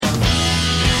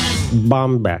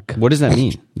Bombeck. What does that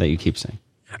mean that you keep saying?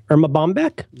 Irma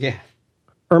Bombeck? Yeah.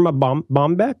 Irma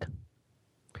Bombeck?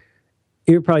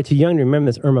 You're probably too young to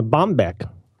remember this. Irma Bombeck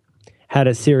had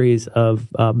a series of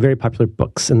very popular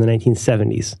books in the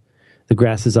 1970s. The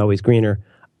Grass is Always Greener.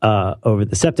 Over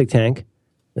the Septic Tank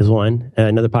is one.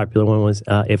 Another popular one was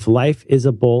If Life is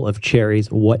a Bowl of Cherries,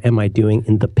 What Am I Doing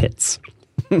in the Pits?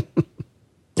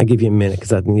 I'll give you a minute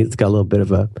because I think it's got a little bit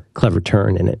of a clever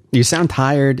turn in it. You sound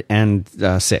tired and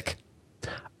sick.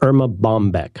 Irma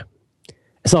Bombeck.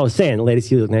 That's all I was saying. The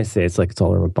ladies, you look nice today. It's like it's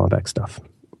all Irma Bombeck stuff.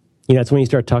 You know, it's when you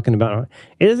start talking about,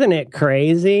 isn't it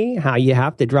crazy how you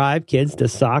have to drive kids to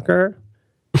soccer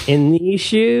in these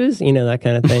shoes? You know, that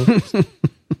kind of thing.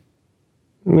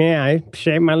 Yeah, I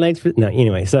shave my legs for... No,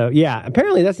 anyway. So, yeah,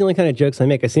 apparently that's the only kind of jokes I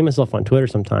make. I see myself on Twitter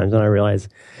sometimes, and I realize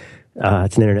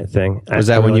it's an internet thing. Was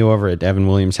that when you were over at Evan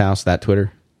Williams' house, that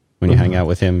Twitter? When you hang out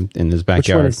with him in his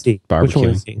backyard? Which one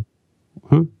is he?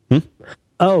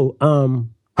 Oh,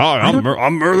 Hi,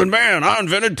 I'm Merlin Mann. I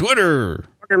invented Twitter.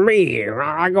 Look at me.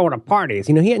 I go to parties.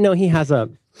 You know, he has a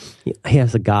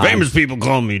guy. Famous people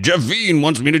call me. Jeff Veen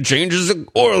wants me to change his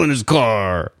oil in his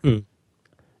car.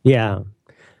 Yeah.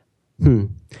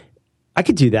 I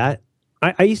could do that.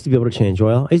 I used to be able to change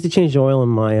oil. I used to change oil in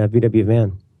my VW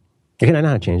van. I know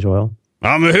how to change oil.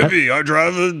 I'm a hippie. I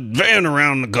drive a van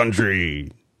around the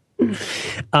country.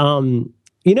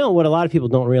 You know what a lot of people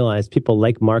don't realize? People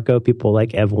like Marco, people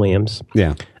like Ev Williams.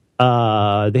 Yeah.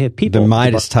 They have people. The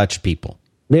Midas touch people.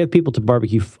 They have people to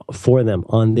barbecue for them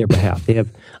on their behalf. They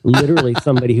have literally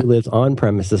somebody who lives on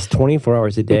premises 24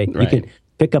 hours a day. Right. You can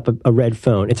pick up a red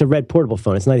phone. It's a red portable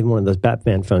phone. It's not even one of those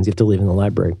Batman phones you have to leave in the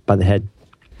library by the head.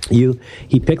 He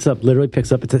literally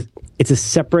picks up. It's a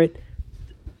separate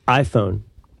iPhone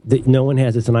that no one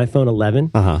has. It's an iPhone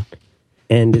 11,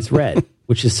 and it's red,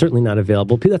 which is certainly not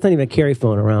available. That's not even a carry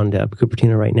phone around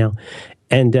Cupertino right now,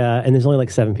 and there's only like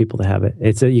 7 people that have it.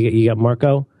 It's you got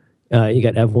Marco, you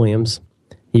got Ev Williams,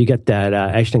 you got that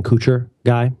Ashton Kutcher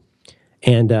guy,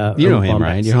 and you know him,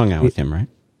 right? You hung out with him, right?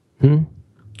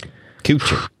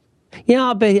 Kutcher. Yeah,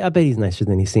 I bet he's nicer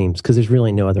than he seems because there's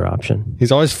really no other option.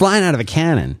 He's always flying out of a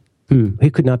cannon. He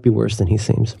could not be worse than he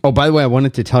seems. Oh, by the way, I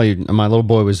wanted to tell you, my little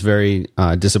boy was very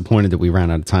disappointed that we ran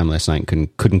out of time last night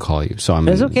and couldn't call you. So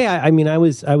It's okay. I mean, I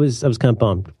was kind of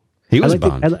bummed. He was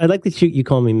bummed. I like that you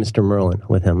call me Mr. Merlin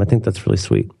with him. I think that's really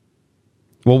sweet.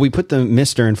 Well, we put the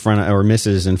Mr. in front of, or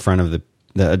Mrs. in front of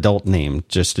the adult name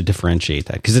just to differentiate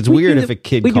that. Because it's weird if a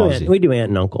kid calls you. We do aunt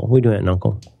and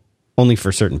uncle. Only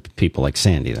for certain people like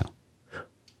Sandy, though.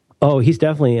 Oh, he's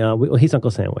definitely he's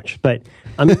Uncle Sandwich. But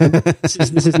this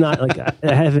is not like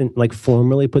I haven't like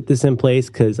formally put this in place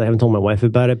because I haven't told my wife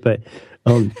about it. But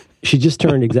she just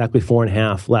turned exactly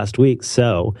 4.5 last week,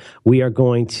 so we are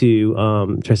going to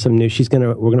try something new.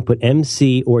 We're gonna put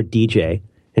MC or DJ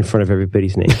in front of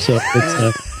everybody's name. So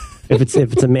if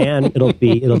it's a man, it'll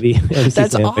be MC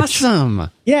That's Sandwich. awesome.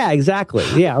 Yeah, exactly.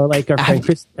 Yeah, or like our friend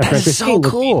Christine. So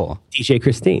cool. DJ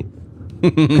Christine,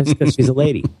 because she's a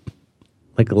lady.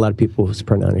 Like a lot of people who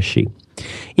pronounce as she.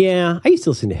 Yeah, I used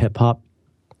to listen to hip hop.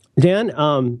 Dan,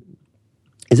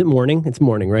 is it morning? It's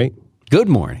morning, right? Good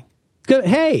morning. Good.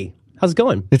 Hey, how's it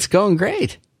going? It's going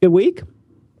great. Good week?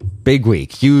 Big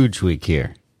week. Huge week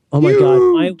here. Oh my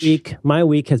God, my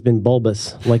week has been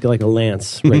bulbous, like a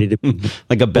lance, ready to be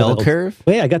like a bell boiled. curve?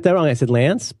 Wait, I got that wrong. I said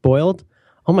lance, boiled.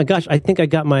 Oh my gosh, I think I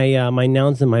got my my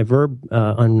nouns and my verb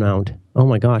unnowned. Oh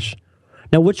my gosh.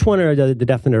 Now, which one are the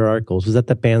definite articles? Was that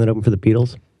the band that opened for the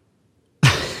Beatles?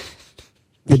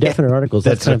 The definite articles.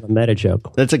 That's kind of a meta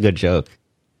joke. That's a good joke.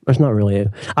 It's not really.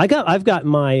 I've got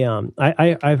my.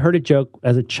 I've heard a joke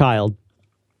as a child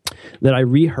that I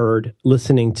reheard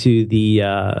listening to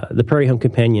the Prairie Home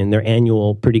Companion, their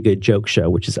annual Pretty Good Joke Show,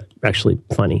 which is actually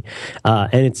funny.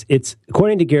 And it's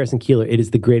according to Garrison Keillor, it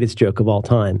is the greatest joke of all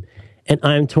time. And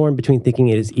I'm torn between thinking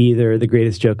it is either the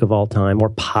greatest joke of all time or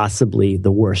possibly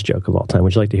the worst joke of all time.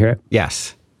 Would you like to hear it?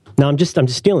 Yes. Now I'm just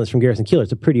stealing this from Garrison Keillor.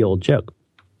 It's a pretty old joke.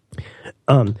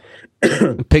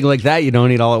 Pig like that, you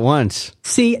don't eat all at once.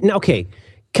 See, now, okay.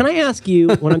 Can I ask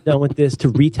you when I'm done with this to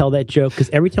retell that joke? Because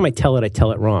every time I tell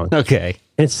it wrong. Okay.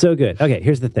 And it's so good. Okay,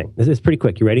 here's the thing. This is pretty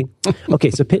quick. You ready?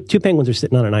 Okay, so 2 penguins are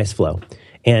sitting on an ice floe.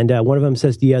 And one of them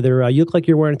says to the other, you look like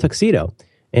you're wearing a tuxedo.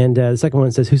 And the second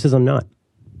one says, who says I'm not?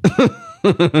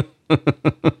 Okay,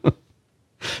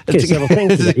 several things.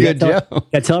 This is a good joke. You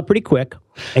got to tell it pretty quick,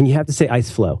 and you have to say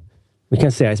ice floe. We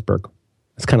can't say iceberg.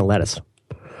 It's kind of lettuce.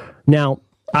 Now,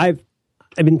 I've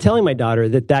been telling my daughter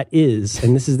that is,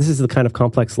 and this is the kind of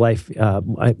complex life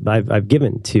I've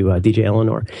given to DJ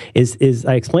Eleanor. Is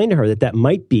I explained to her that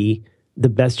might be the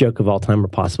best joke of all time, or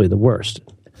possibly the worst.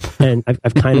 And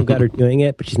I've kind of got her doing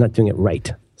it, but she's not doing it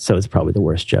right. so it's probably the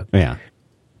worst joke. Yeah.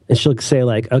 And she'll say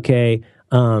like, okay,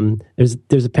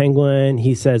 there's a penguin.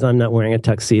 He says, I'm not wearing a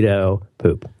tuxedo.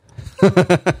 Poop.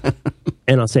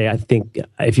 And I'll say, I think,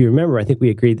 if you remember, I think we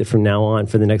agreed that from now on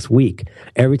for the next week,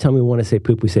 every time we want to say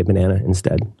poop, we say banana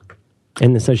instead.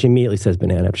 And then so she immediately says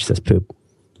banana after she says poop.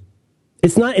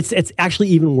 It's actually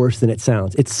even worse than it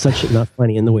sounds. It's such not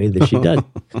funny in the way that she does.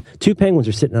 Two penguins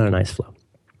are sitting on an ice floe.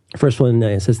 First one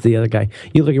says to the other guy,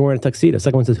 you look like you're wearing a tuxedo.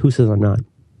 Second one says, who says I'm not?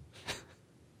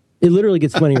 It literally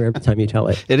gets funnier every time you tell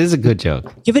it. It is a good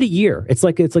joke. Give it a year. It's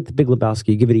like the Big Lebowski.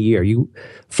 You give it a year.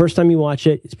 First time you watch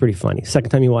it, it's pretty funny.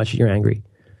 Second time you watch it, you're angry.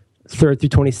 Third through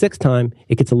 26th time,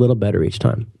 it gets a little better each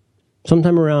time.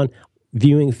 Sometime around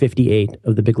viewing 58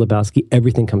 of the Big Lebowski,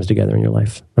 everything comes together in your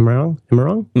life. Am I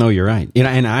wrong? No, you're right.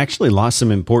 And I actually lost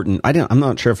some important. I'm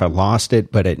not sure if I lost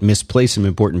it, but it misplaced some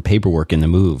important paperwork in the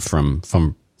move from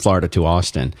Florida to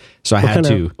Austin. So I had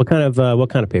to. What kind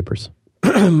of papers?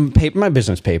 My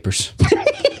business papers.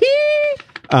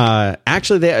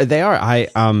 Actually, they are. I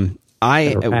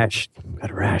got a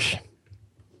rash.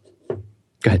 Go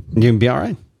ahead. You can be all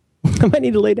right. I might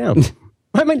need to lay down.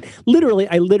 I might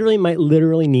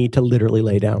literally need to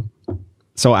lay down.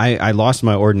 So I lost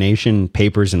my ordination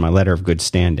papers and my letter of good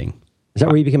standing. Is that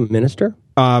where you became a minister?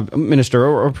 Minister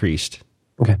or priest.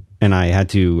 Okay. And I had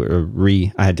to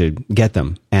get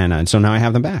them, and so now I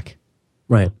have them back.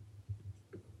 Right.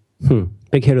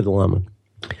 Big hit of the llama.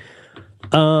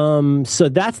 So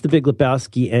that's the Big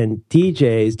Lebowski and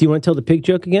DJs. Do you want to tell the pig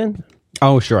joke again?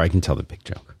 Oh, sure. I can tell the pig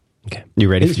joke. Okay. You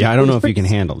ready? I don't know if you can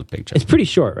handle the pig joke. It's pretty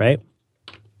short, right?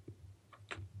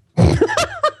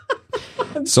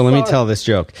 So let me tell this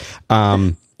joke.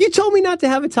 You told me not to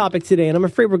have a topic today, and I'm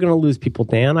afraid we're going to lose people,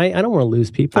 Dan. I don't want to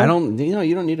lose people. You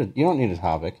don't need a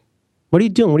topic. What are you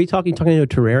doing? What are you talking? You talking to a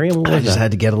terrarium? I just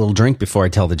had to get a little drink before I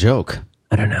tell the joke.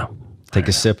 I don't know. Take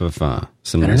a sip of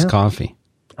some nice coffee.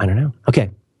 I don't know. Okay,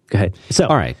 go ahead. So,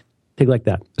 all right, pig like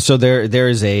that. So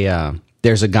there's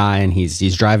a guy, and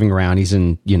he's driving around. He's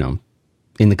in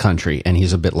the country, and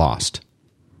he's a bit lost.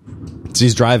 So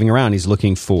he's driving around. He's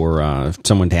looking for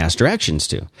someone to ask directions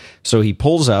to. So he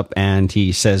pulls up, and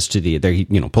he says to he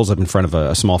pulls up in front of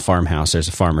a small farmhouse. There's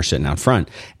a farmer sitting out front,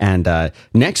 and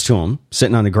next to him,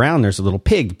 sitting on the ground, there's a little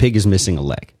pig. The pig is missing a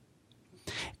leg.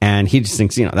 And he just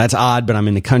thinks, that's odd, but I'm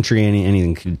in the country.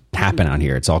 Anything could happen out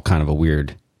here. It's all kind of a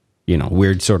weird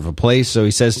sort of a place. So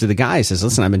he says to the guy, he says,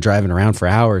 listen, I've been driving around for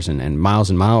hours and miles.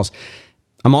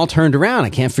 I'm all turned around. I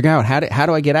can't figure out how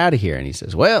do I get out of here? And he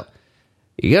says, well,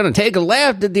 you're going to take a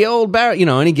left at the old barrel,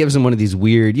 and he gives him one of these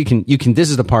weird,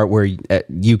 this is the part where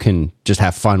you can just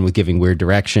have fun with giving weird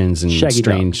directions and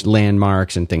strange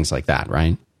landmarks and things like that,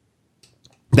 right?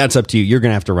 That's up to you. You're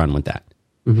going to have to run with that.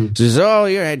 Mm-hmm. Says,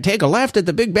 you take a left at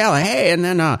the big ballot. Hey, and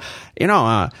then,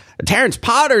 Terrence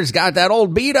Potter's got that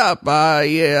old beat up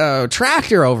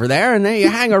tractor over there, and then you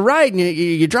hang a right and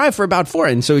you drive for about 4.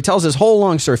 And so he tells this whole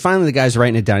long story. Finally, the guy's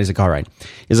writing it down. He's like, all right.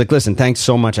 He's like, listen, thanks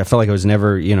so much. I felt like I was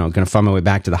never, going to find my way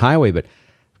back to the highway, but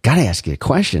got to ask you a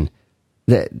question.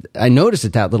 I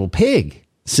noticed that little pig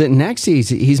sitting next to you,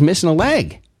 he's missing a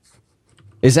leg.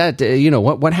 Is that,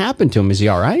 what happened to him? Is he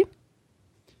all right?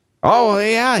 Oh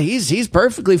yeah, he's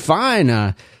perfectly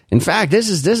fine. In fact, this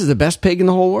is the best pig in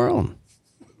the whole world.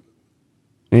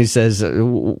 And he says,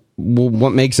 "What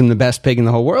makes him the best pig in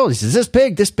the whole world?" He says, "This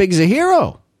pig's a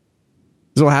hero."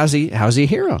 So how's he a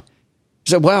hero? He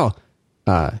said, "Well,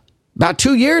 about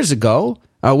 2 years ago,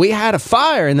 we had a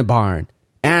fire in the barn,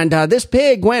 and this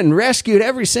pig went and rescued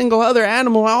every single other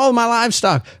animal, all my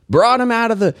livestock, brought him right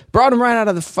out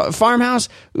of the farmhouse,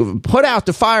 put out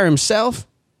the fire himself."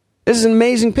 This is an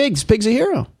amazing pig. This pig's a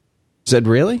hero. I said,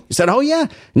 really? He said, oh, yeah.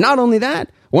 Not only that,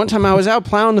 one time I was out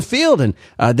plowing the field, and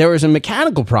there was a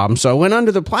mechanical problem, so I went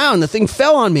under the plow, and the thing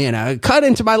fell on me, and I cut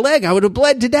into my leg. I would have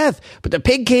bled to death. But the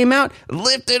pig came out,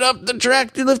 lifted up the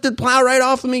tractor, lifted the plow right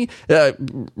off of me,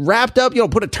 wrapped up,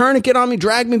 put a tourniquet on me,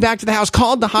 dragged me back to the house,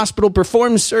 called the hospital,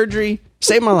 performed surgery,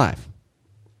 saved my life.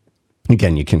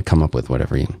 Again, you can come up with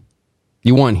whatever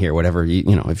you want here, whatever,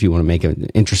 if you want to make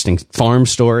an interesting farm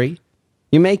story.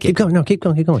 You make it. Keep going. No, keep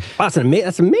going. Wow, that's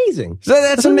amazing. So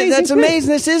that's amazing.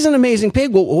 This is an amazing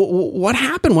pig. Well, what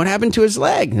happened? What happened to his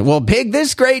leg? Well, pig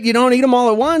this great, you don't eat them all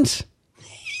at once.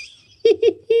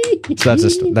 So that's a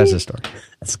story.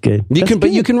 That's good.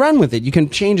 But you can run with it. You can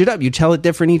change it up. You tell it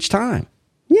different each time.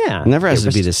 Yeah. It never has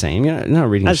to be the same. You're not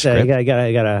reading a script. You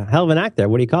got a hell of an act there.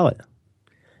 What do you call it?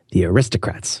 The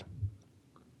Aristocrats.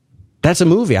 That's a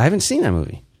movie. I haven't seen that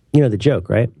movie. You know the joke,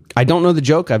 right? I don't know the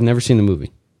joke. I've never seen the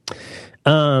movie.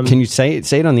 Can you say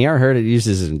it on the air? I heard it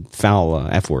uses foul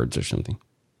F words or something.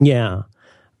 Yeah,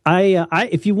 I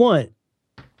if you want,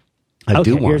 I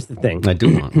do want. Here's the thing. I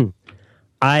do want.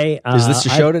 Is this the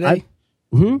show today?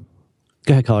 Go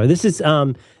ahead, caller. This is.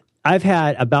 I've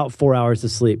had about 4 hours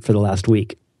of sleep for the last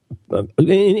week,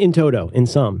 in toto, in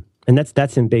sum, and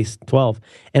that's in base 12.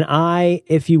 And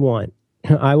if you want,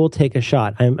 I will take a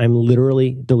shot. I'm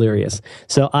literally delirious.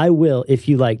 So I will, if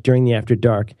you like, during the After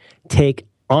Dark, take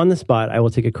on the spot. I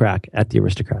will take a crack at the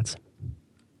Aristocrats.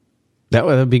 That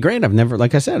would be great.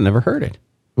 Like I said, I've never heard it.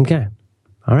 Okay,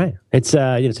 all right. It's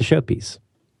it's a showpiece.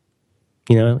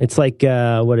 It's like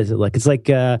what is it like? It's like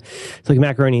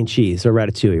macaroni and cheese or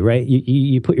ratatouille, right?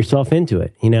 You put yourself into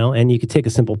it, and you could take a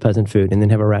simple peasant food and then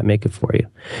have a rat make it for you.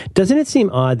 Doesn't it seem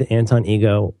odd that Anton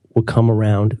Ego will come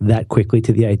around that quickly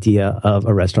to the idea of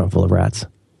a restaurant full of rats?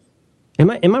 Am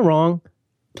I wrong?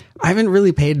 I haven't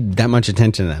really paid that much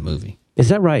attention to that movie. Is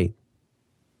that right?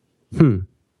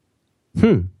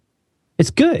 It's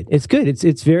good. It's good.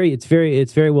 It's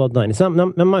very well done. It's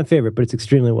not my favorite, but it's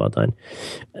extremely well done.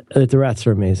 The rats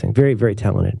are amazing. Very, very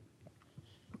talented.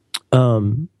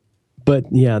 But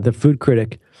yeah, the food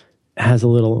critic has a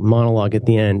little monologue at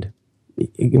the end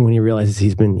when he realizes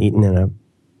he's been eaten in a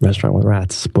restaurant with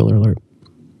rats. Spoiler alert.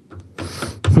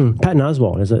 Patton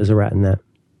Oswalt is a rat in that.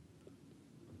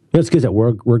 It's good at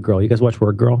Word Girl. You guys watch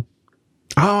Word Girl?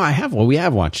 Oh, I have. Well, we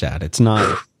have watched that. It's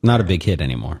not a big hit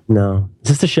anymore. No. Is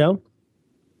this the show?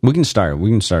 We can start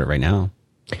it right now.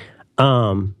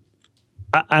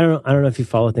 I don't know if you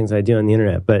follow things I do on the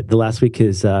internet, but the last week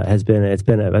has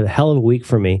been a hell of a week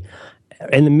for me.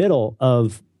 In the middle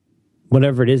of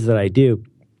whatever it is that I do,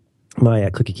 my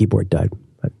clicky keyboard died.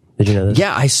 Did you know this?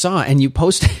 Yeah, I saw, and you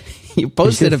posted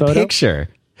a picture,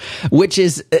 which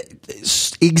is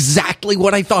exactly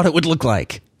what I thought it would look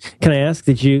like. Can I ask?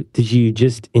 Did you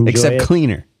just enjoy Except it?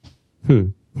 Cleaner.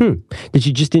 Did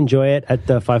you just enjoy it at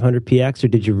the 500px, or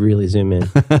did you really zoom in?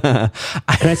 Can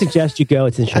I suggest you go?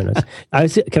 It's in show notes.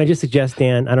 Can I just suggest,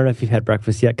 Dan? I don't know if you've had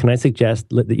breakfast yet. Can I suggest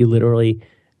that you literally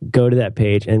go to that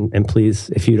page and please,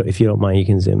 if you don't mind, you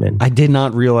can zoom in. I did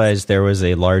not realize there was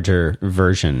a larger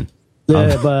version.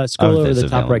 Scroll over the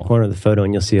top right corner of the photo,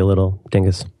 and you'll see a little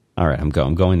dingus. All right, I'm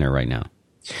going there right now.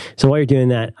 So while you're doing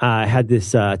that, I had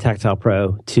this Tactile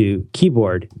Pro 2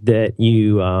 keyboard that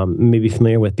you may be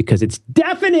familiar with because it's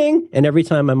deafening. And every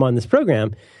time I'm on this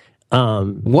program...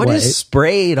 what is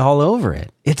sprayed all over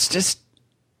it? It's just...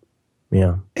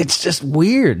 Yeah. It's just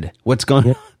weird what's going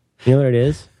on. You know what it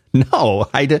is? No.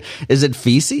 Is it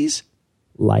feces?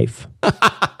 Life.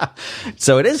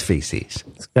 So it is feces.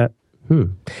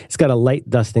 It's got a light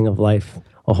dusting of life,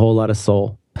 a whole lot of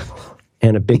soul,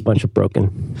 and a big bunch of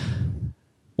broken...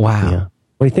 Wow. Yeah.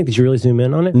 What do you think? Did you really zoom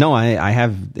in on it? No, I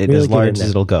have it really as large as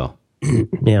it'll go.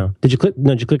 Yeah. Did you click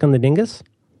on the dingus?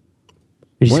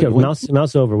 You just go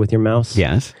mouse over with your mouse.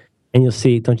 Yes. And you'll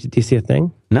see, do you see a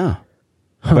thing? No.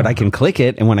 Huh. But I can click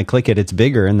it, and when I click it, it's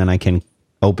bigger, and then I can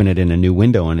open it in a new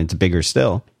window, and it's bigger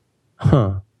still.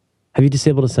 Huh. Have you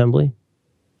disabled assembly?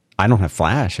 I don't have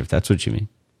Flash, if that's what you mean.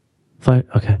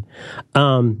 Okay.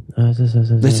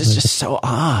 This is just so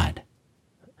odd.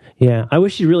 Yeah, I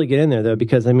wish you'd really get in there though,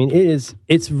 because I mean,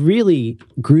 it's really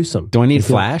gruesome. Do I need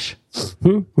Flash?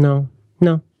 No.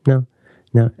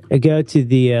 Go to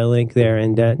the link there,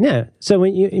 and yeah. So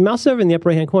when you mouse over in the upper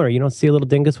right hand corner, you don't see a little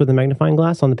dingus with a magnifying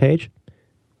glass on the page.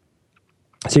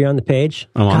 So you're on the page.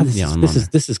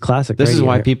 This is classic. This is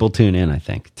why people tune in, I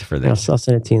think, for this. I'll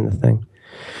send it to you in the thing.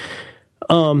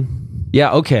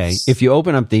 Yeah, okay. If you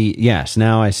open up yes,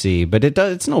 now I see, but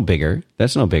it's no bigger.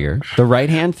 That's no bigger. The right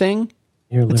hand thing.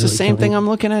 It's the same thing I'm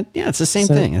looking at. Yeah, it's the same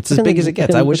thing. It's as big as it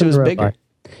gets. I wish it was bigger.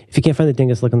 If you can't find the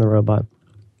dingus, look on the robot.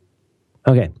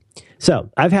 Okay. So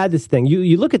I've had this thing.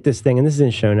 You look at this thing, and this is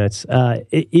in show notes.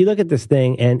 You look at this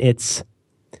thing, and it's...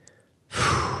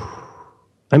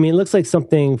 I mean, it looks like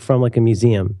something from like a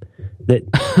museum that,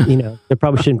 there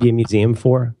probably shouldn't be a museum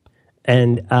for.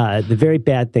 And the very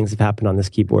bad things have happened on this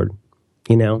keyboard.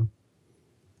 It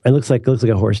looks like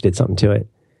a horse did something to it.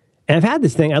 And I've had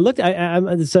this thing.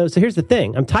 So here's the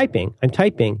thing. I'm typing,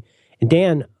 and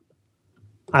Dan,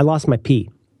 I lost my P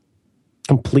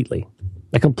completely.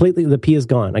 The P is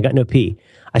gone. I got no P.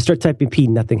 I start typing P,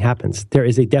 nothing happens. There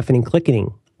is a deafening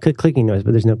clicking noise,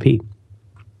 but there's no P,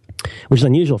 which is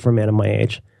unusual for a man of my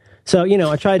age. So,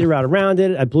 I tried to route around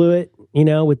it. I blew it,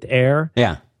 with the air.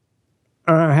 Yeah.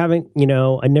 I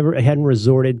hadn't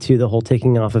resorted to the whole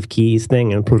taking off of keys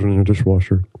thing and put it in a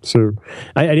dishwasher. So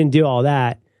I didn't do all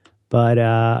that. But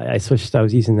I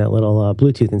was using that little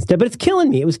Bluetooth instead. But it's killing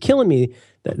me. It was killing me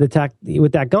with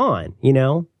that gone,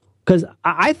 Because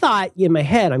I thought in my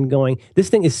head, I'm going, this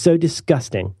thing is so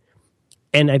disgusting.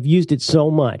 And I've used it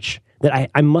so much that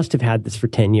I must have had this for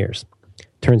 10 years.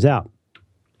 Turns out.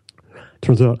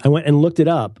 I went and looked it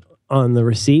up on the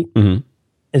receipt. Mm-hmm.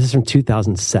 This is from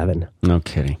 2007. No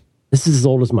kidding. This is as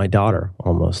old as my daughter,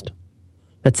 almost.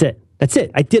 That's it.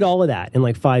 I did all of that in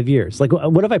like 5 years. Like,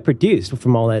 what have I produced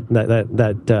from all that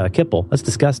kipple? That's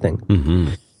disgusting.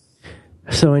 Mm-hmm.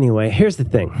 So anyway, here's the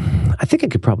thing. I think I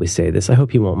could probably say this. I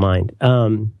hope you won't mind.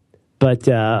 But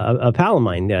a pal of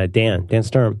mine, Dan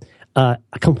Sturm,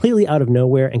 completely out of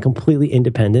nowhere and completely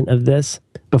independent of this,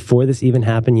 before this even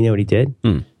happened, you know what he did?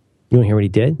 You want to hear what he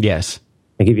did? Yes.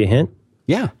 I give you a hint?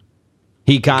 Yeah.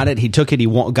 He got it. He took it. He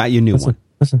got you a new one.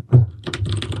 Listen.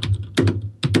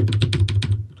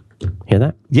 Hear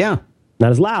that? Yeah.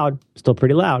 Not as loud. Still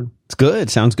pretty loud. It's good.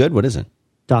 Sounds good. What is it?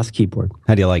 DOS keyboard.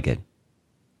 How do you like it?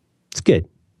 It's good.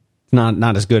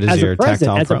 Not as good as your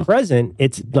Tactile Pro. As a present,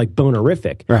 it's like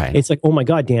bonerific. Right. It's like, oh my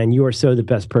God, Dan, you are so the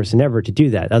best person ever to do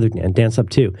that. Other than Dance Up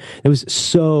 2. It was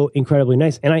so incredibly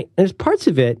nice. And there's parts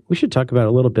of it, we should talk about it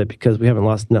a little bit because we haven't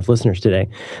lost enough listeners today.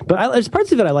 But there's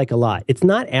parts of it I like a lot. It's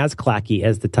not as clacky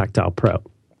as the Tactile Pro.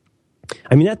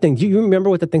 I mean, that thing, do you remember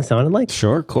what that thing sounded like?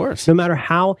 Sure, of course. No matter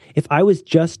how, if I was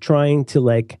just trying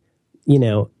to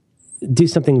do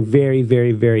something very,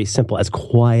 very, very simple, as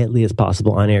quietly as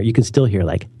possible on air, you can still hear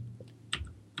like,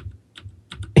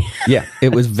 yeah,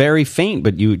 it was very faint,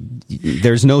 but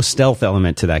there's no stealth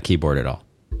element to that keyboard at all.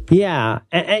 Yeah,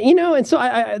 and so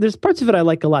I there's parts of it I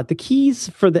like a lot. The keys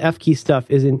for the F key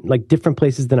stuff is in like different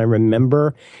places than I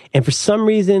remember, and for some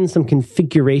reason, some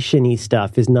configuration-y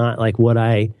stuff is not like what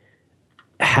I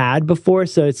had before,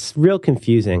 so it's real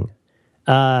confusing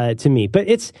to me. But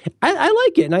I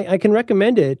like it, and I can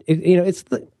recommend it. It's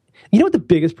you know what the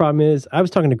biggest problem is? I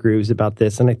was talking to Grooves about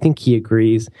this, and I think he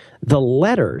agrees. The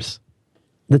letters.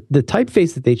 The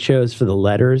typeface that they chose for the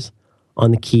letters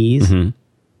on the keys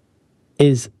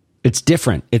it's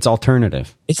different. It's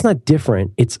alternative. It's not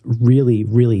different. It's really,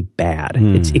 really bad.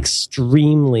 It's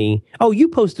extremely. Oh, you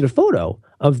posted a photo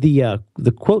of the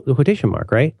quotation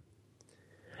mark, right?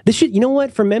 This should. You know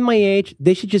what? For men my age,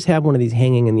 they should just have one of these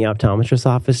hanging in the optometrist's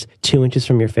office, 2 inches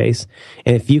from your face.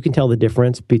 And if you can tell the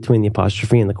difference between the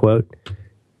apostrophe and the quote,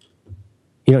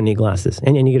 you don't need glasses,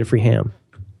 and you get a free ham.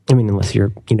 I mean, unless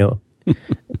you're,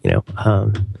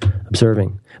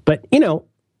 observing. But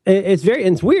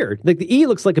it's weird. Like the E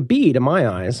looks like a B to my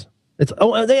eyes. Did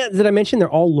I mention they're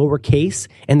all lowercase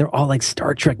and they're all like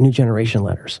Star Trek New Generation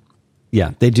letters?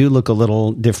 Yeah, they do look a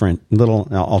little different, little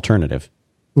alternative.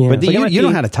 Yeah, but you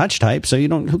know how to touch type, so you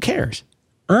don't. Who cares?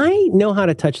 I know how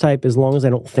to touch type as long as I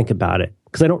don't think about it,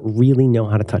 because I don't really know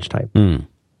how to touch type.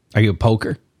 Are you a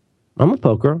poker? I'm a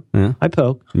poker. Yeah. I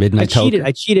poke. Midnight poker.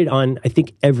 I cheated on, I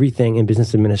think, everything in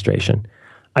business administration.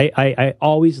 I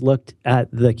always looked at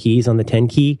the keys on the 10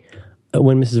 key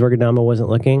when Mrs. Vergadama wasn't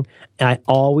looking. I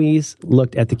always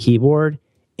looked at the keyboard,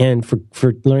 and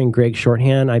for learning Greg's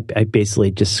shorthand, I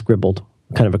basically just scribbled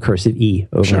kind of a cursive E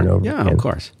over and over again. Yeah, of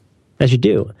course. As you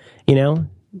do. Did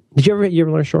you ever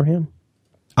learn shorthand?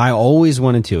 I always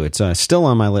wanted to. It's still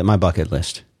on my bucket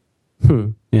list.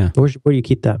 Yeah. Where do you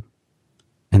keep that?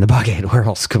 In the bucket. Where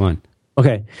else? Come on.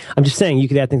 Okay. I'm just saying you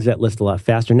could add things to that list a lot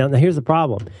faster. Now here's the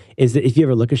problem, is that if you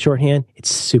ever look at shorthand,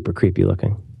 it's super creepy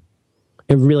looking.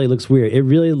 It really looks weird. It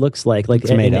really looks like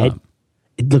it's made up.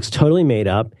 It looks totally made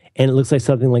up, and it looks like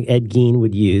something like Ed Gein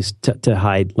would use to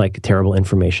hide like terrible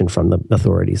information from the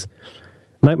authorities.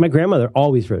 My grandmother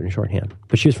always wrote in shorthand,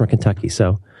 but she was from Kentucky,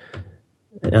 so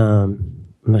I'm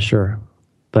not sure.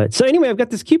 But so anyway, I've got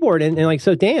this keyboard, and like,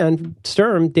 so Dan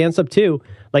Sturm, Dance Up 2,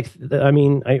 like, I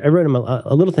mean, I wrote him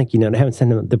a little thank you note. I haven't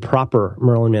sent him the proper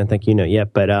Merlin Man thank you note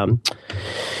yet, but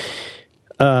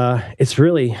it's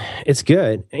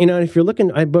good. And if you're looking,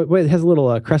 but it has a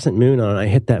little crescent moon on it. I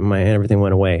hit that and everything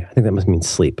went away. I think that must mean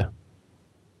sleep.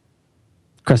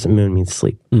 Crescent moon means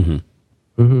sleep. Does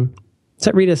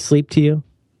that read as sleep to you?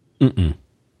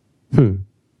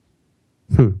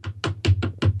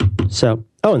 So,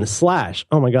 and the slash.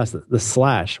 Oh my gosh, the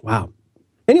slash. Wow.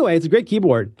 Anyway, it's a great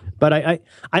keyboard, but I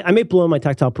may blow my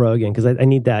Tactile Pro again because I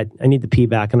need that. I need the P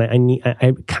back, and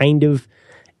I kind of,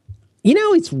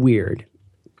 it's weird.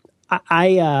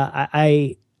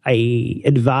 I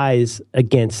advise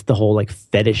against the whole like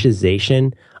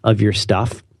fetishization of your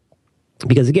stuff,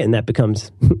 because again, that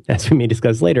becomes, as we may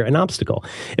discuss later, an obstacle.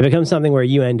 It becomes something where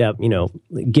you end up,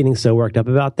 getting so worked up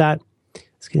about that.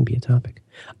 It's going to be a topic.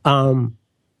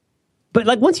 But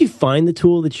like once you find the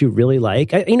tool that you really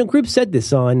like, Group said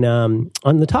this on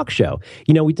the talk show.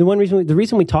 The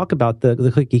reason we talk about the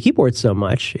clicky keyboard so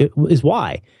much is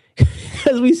why,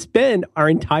 because we spend our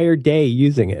entire day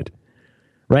using it,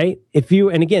 right?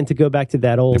 To go back to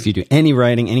that old, if you do any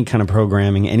writing, any kind of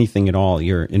programming, anything at all,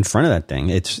 you're in front of that thing.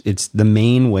 It's the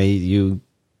main way you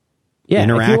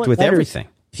interact with everything.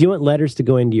 If you want letters to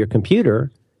go into your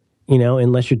computer,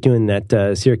 unless you're doing that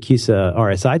Syracuse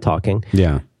RSI talking.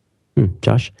 Yeah.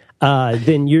 Josh,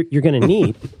 then you're going to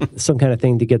need some kind of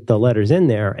thing to get the letters in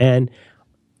there. And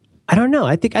I don't know.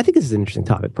 I think this is an interesting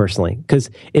topic personally because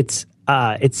it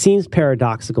seems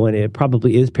paradoxical, and it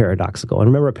probably is paradoxical. And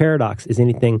remember, a paradox is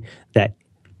anything that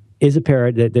is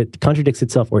that contradicts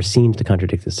itself or seems to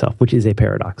contradict itself, which is a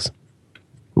paradox,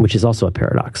 which is also a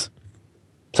paradox.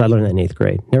 So I learned that in 8th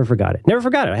grade. Never forgot it.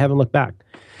 I haven't looked back.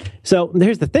 So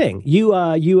here's the thing: you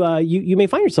may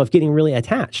find yourself getting really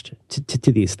attached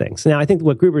to these things. Now, I think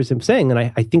what Gruber's saying, and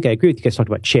I think I agree with you guys. Talked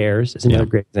about chairs as another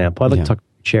great example. I'd like to talk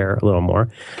about chair a little more,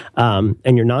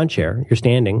 and your non-chair, your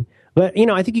standing. But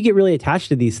I think you get really attached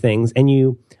to these things, and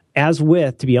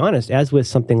to be honest, as with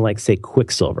something like say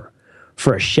Quicksilver,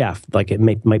 for a chef, like it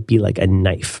might be like a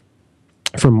knife.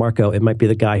 For Marco, it might be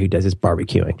the guy who does his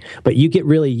barbecuing. But you get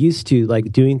really used to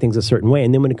like doing things a certain way,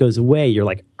 and then when it goes away, you're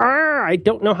like, I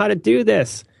don't know how to do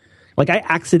this. Like I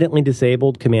accidentally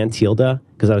disabled Command Tilde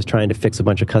because I was trying to fix a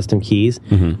bunch of custom keys.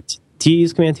 Mm-hmm. Do you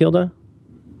use Command Tilde?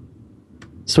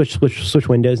 Switch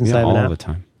windows inside of an app? All the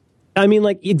time. I mean,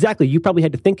 like, exactly. You probably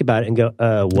had to think about it and go,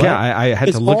 what? Yeah, I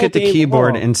had to look at the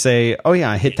keyboard and say, oh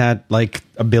yeah, I hit that like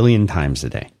a billion times a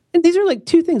day. And these are like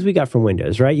two things we got from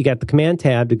Windows, right? You got the Command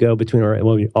tab to go between,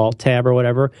 or Alt tab or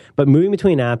whatever, but moving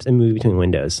between apps and moving between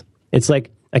windows. It's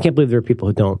like, I can't believe there are people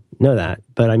who don't know that.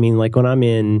 But I mean, like when I'm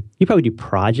you probably do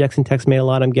projects in TextMate a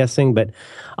lot, I'm guessing, but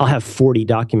I'll have 40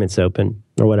 documents open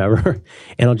or whatever,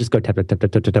 and I'll just go tap with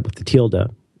the tilde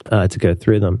to go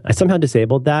through them. I somehow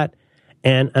disabled that,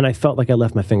 and I felt like I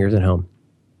left my fingers at home.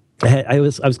 I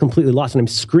was completely lost, and I'm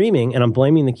screaming, and I'm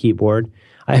blaming the keyboard.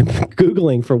 I'm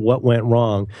Googling for what went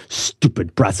wrong.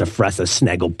 Stupid Bressa, Fressa,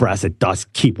 Snaggle, Bressa, DOS,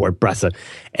 keyboard, Bressa.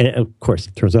 And of course,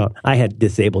 it turns out I had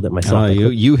disabled it myself. Oh,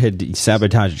 you had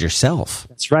sabotaged yourself.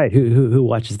 That's right. Who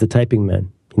watches the typing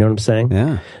men? You know what I'm saying?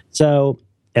 Yeah. So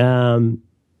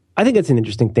I think that's an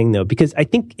interesting thing, though, because I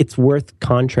think it's worth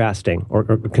contrasting or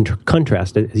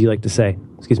contrast, as you like to say.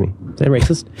 Excuse me. Is that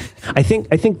racist? I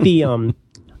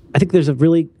think there's a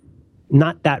really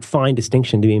not that fine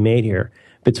distinction to be made here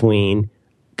between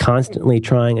constantly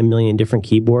trying a million different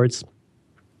keyboards.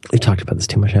 We've talked about this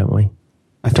too much, haven't we?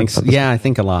 I think so. Yeah, I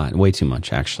think a lot. Way too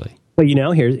much, actually. But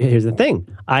here's the thing.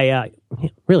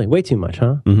 Really way too much,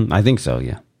 huh? Mm-hmm. I think so,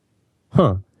 yeah.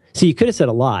 Huh. So you could have said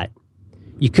a lot.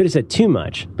 You could have said too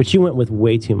much, but you went with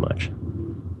way too much.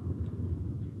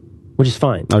 Which is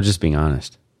fine. I was just being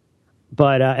honest.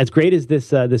 But as great as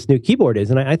this new keyboard is,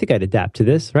 and I think I'd adapt to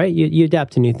this, right? You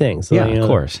adapt to new things. So, yeah, of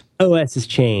course. OSs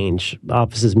change,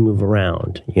 offices move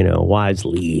around, wives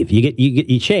leave.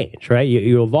 You change, right?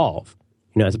 You evolve,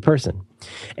 as a person.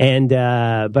 And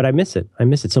but I miss it. So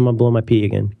I'm gonna blow my pee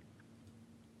again.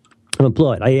 I'm gonna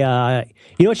blow it. You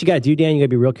know what you gotta do, Dan? You gotta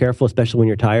be real careful, especially when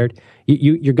you're tired.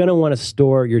 You're gonna want to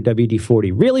store your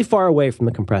WD-40 really far away from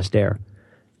the compressed air,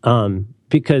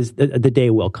 because the day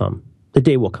will come. The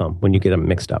day will come when you get them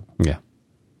mixed up. Yeah.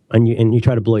 And you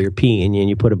try to blow your pee, and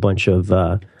you put a bunch of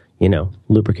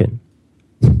lubricant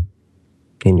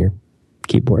in your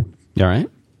keyboard. You all right?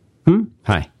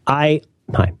 Hi.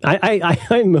 Hi.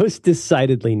 I most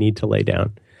decidedly need to lay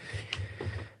down.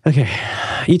 Okay.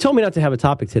 You told me not to have a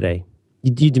topic today.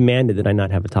 You demanded that I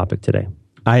not have a topic today.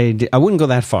 I wouldn't go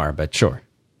that far, but sure.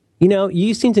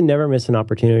 You seem to never miss an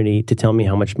opportunity to tell me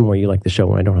how much more you like the show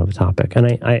when I don't have a topic.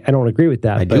 And I don't agree with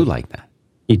that. I do like that.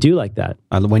 You do like that.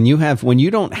 When you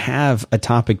don't have a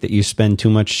topic that you spend too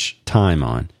much time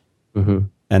on, mm-hmm.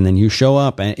 and then you show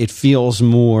up and it feels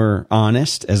more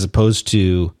honest as opposed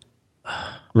to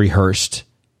rehearsed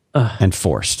and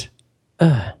forced.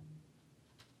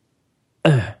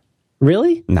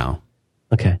 Really? No.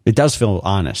 Okay. It does feel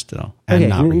honest, though, and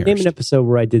not rehearsed. Name an episode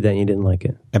where I did that and you didn't like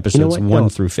it. Episodes 1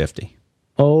 through 50.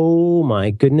 Oh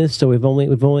my goodness! So we've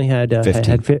only had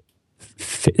 15.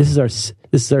 This is our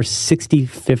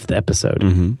 65th episode.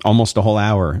 Mm-hmm. Almost a whole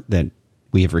hour that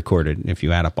we have recorded. If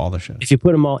you add up all the shows, if you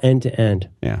put them all end to end,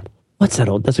 yeah. What's that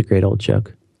old? That's a great old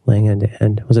joke. Laying end to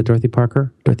end. Was it Dorothy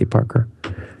Parker? Dorothy Parker.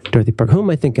 Who am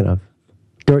I thinking of?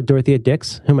 Dorothea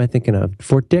Dix. Who am I thinking of?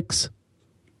 Fort Dix.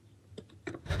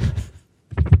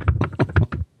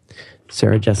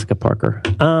 Sarah Jessica Parker.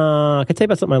 Can I tell you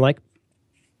about something I like?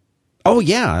 Oh,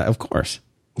 yeah, of course. Is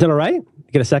that all right?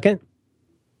 You get a second?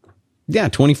 Yeah,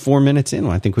 24 minutes in.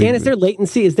 I think we. Dan, is there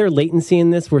latency? Is there latency in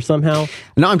this where somehow?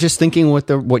 No, I'm just thinking what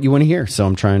you want to hear. So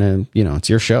I'm trying to, it's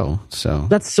your show. So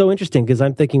that's so interesting because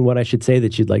I'm thinking what I should say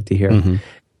that you'd like to hear. Mm-hmm.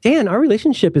 Dan, our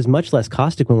relationship is much less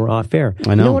caustic when we're off air.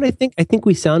 I know. You know what I think? I think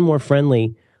we sound more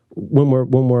friendly when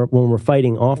we're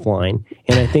fighting offline,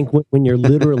 and I think when you're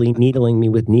literally needling me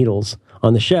with needles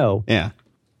on the show, yeah,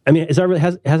 I mean,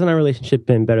 hasn't our relationship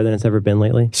been better than it's ever been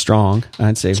lately? Strong,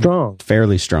 I'd say. Strong.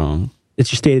 Fairly strong.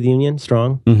 It's your State of the Union,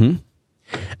 strong? Mm-hmm.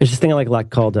 There's this thing I like a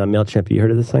lot called MailChimp. Have you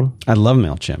heard of this thing? I love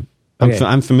MailChimp. Okay.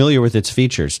 I'm familiar with its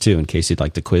features, too, in case you'd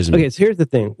like to quiz me. Okay, so here's the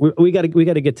thing. We got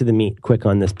to get to the meat quick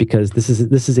on this because this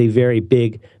is a very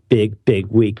big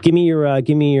week. Give me your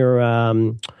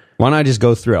Why don't I just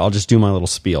go through it? I'll just do my little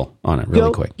spiel on it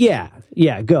really quick.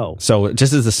 Yeah, go. So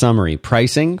just as a summary,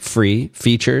 pricing, free,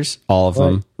 features, all of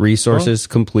them, resources,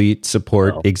 complete,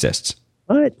 support, exists.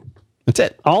 What? That's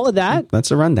it. All of that? That's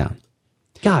a rundown.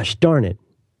 Gosh darn it.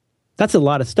 That's a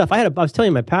lot of stuff. I was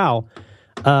telling my pal.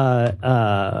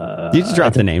 You just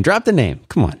drop the name. Drop the name.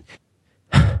 Come on.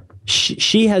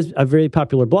 She has a very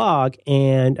popular blog,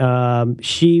 and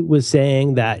she was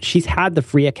saying that she's had the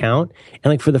free account,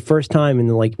 and like for the first time in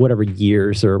like whatever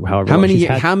years or however. How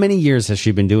many years has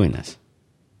she been doing this?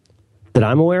 That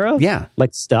I'm aware of? Yeah.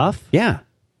 Like stuff? Yeah.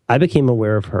 I became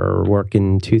aware of her work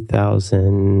in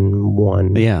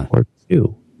 2001 or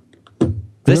 2.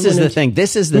 This is the thing.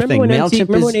 MailChimp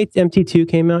remember when MT2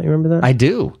 came out? You remember that? I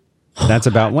do. That's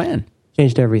about when.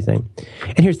 Changed everything.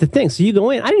 And here's the thing. So you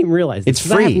go in. I didn't even realize this.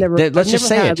 It's free. Let's just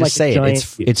say it. Just say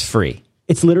it. It's free.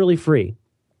 It's literally free.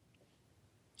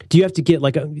 Do you have to get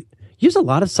use a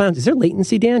lot of sounds? Is there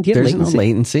latency, Dan? Do you have There's no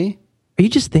latency. Are you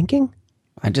just thinking?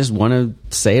 I just want to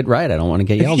say it right. I don't want to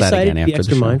get yelled at again after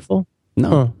the show. Mindful?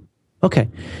 No. Oh, okay.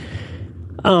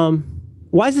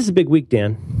 Why is this a big week,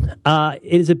 Dan? It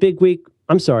is a big week.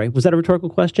 I'm sorry. Was that a rhetorical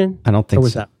question? I don't think or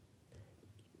was so. that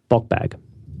bulk bag?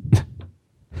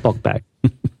 Bulk bag.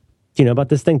 Do you know about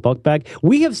this thing, bulk bag?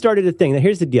 We have started a thing. Now,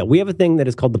 here's the deal. We have a thing that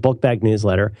is called the bulk bag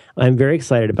newsletter. I'm very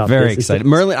excited about this. Very excited.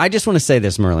 Merlin, I just want to say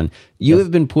this, Merlin. You have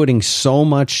been putting so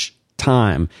much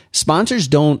time. Sponsors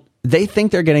they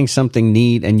think they're getting something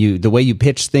neat, and the way you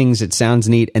pitch things, it sounds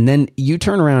neat. And then you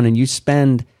turn around and you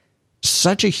spend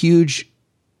such a huge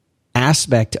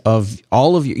aspect of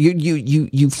all of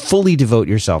you fully devote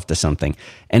yourself to something.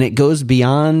 And it goes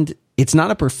beyond, it's not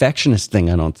a perfectionist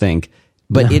thing, I don't think.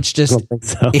 But no, it's just,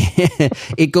 so.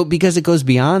 Because it goes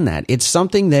beyond that. It's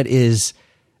something that is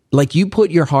like you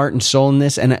put your heart and soul in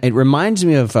this. And it reminds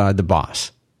me of The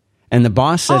Boss. And The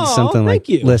Boss said something like,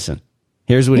 listen,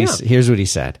 here's what he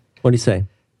said. What did he say?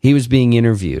 He was being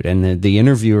interviewed, and the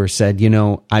interviewer said,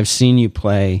 I've seen you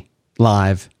play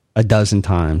live a dozen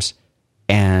times,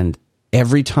 and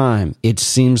every time it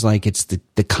seems like it's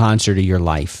the concert of your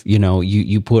life.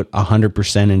 You put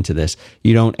 100% into this.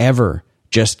 You don't ever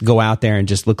just go out there and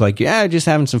just look like, just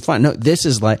having some fun. No, this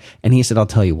is like, and he said, I'll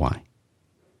tell you why.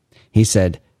 He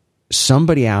said,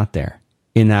 somebody out there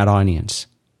in that audience,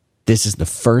 this is the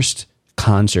first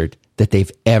concert that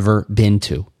they've ever been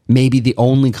to. Maybe the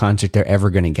only concert they're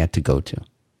ever going to get to go to.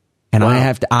 And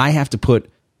wow. I have to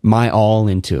put my all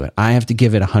into it. I have to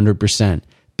give it 100%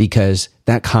 because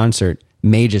that concert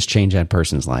may just change that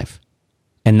person's life.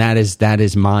 And that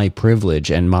is my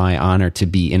privilege and my honor to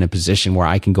be in a position where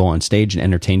I can go on stage and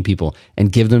entertain people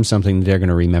and give them something that they're going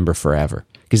to remember forever.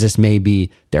 Because this may be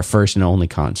their first and only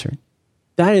concert.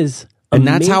 That is amazing. And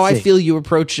that's how I feel you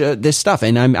approach this stuff.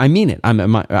 And I mean it.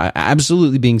 I'm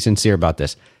absolutely being sincere about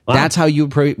this. Wow. That's how you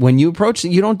approach. When you approach it,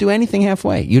 you don't do anything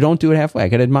halfway. You don't do it halfway. I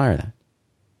could admire that.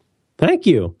 Thank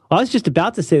you. I was just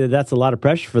about to say that that's a lot of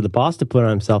pressure for the boss to put on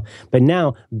himself. But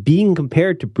now being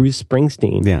compared to Bruce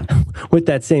Springsteen with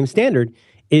that same standard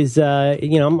is,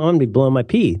 I'm going to be blowing my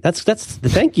pee. That's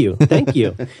thank you. Thank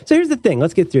you. So here's the thing.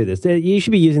 Let's get through this. You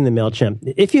should be using the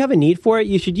MailChimp. If you have a need for it,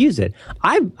 you should use it.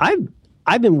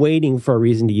 I've been waiting for a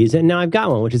reason to use it, and now I've got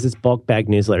one, which is this bulk bag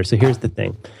newsletter. So here's the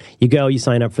thing. You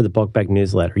sign up for the bulk bag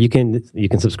newsletter. You can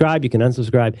subscribe, you can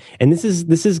unsubscribe. And this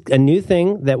is a new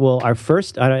thing that will, our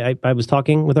first, I was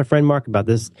talking with our friend Mark about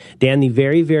this, Dan, the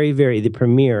very, very, very, the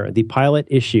premiere, the pilot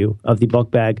issue of the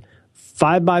bulk bag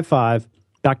 5x5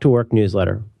 back to work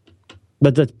newsletter.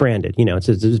 But that's branded,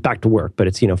 it's back to work, but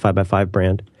it's, 5x5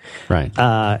 brand. Right.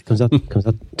 Comes out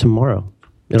tomorrow.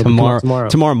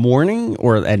 Tomorrow morning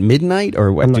or at midnight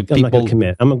or what? I'm not going to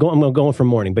commit. I'm going for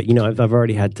morning, but I've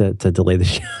already had to delay the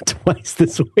show twice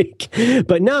this week.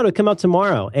 But no, it'll come out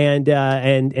tomorrow, and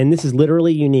this is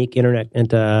literally unique internet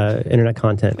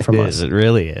content from us. It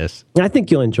really is. And I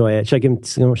think you'll enjoy it. Should I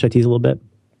tease a little bit?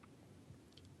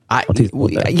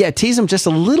 Tease them just a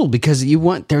little because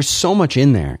there's so much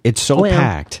in there. It's so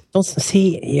packed.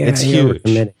 It's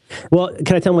huge. Well,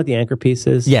 can I tell them what the anchor piece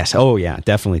is? Yes. Oh, yeah.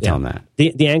 Definitely tell them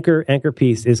that. The anchor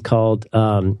piece is called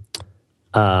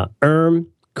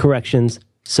Corrections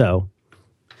So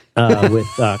with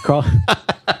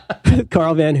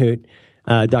Carl Van Hoot,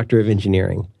 Doctor of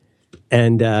Engineering.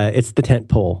 And it's the tent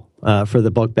pole for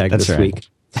the bulk bag this week.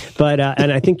 But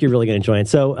and I think you're really going to enjoy it.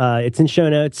 So it's in show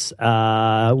notes.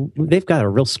 They've got a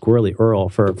real squirrely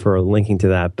URL for linking to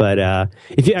that. But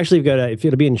if you actually go to, if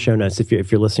it'll be in show notes if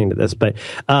you're listening to this. But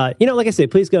like I say,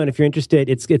 please go, and if you're interested,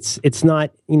 it's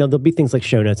not, there'll be things like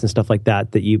show notes and stuff like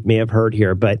that you may have heard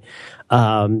here. But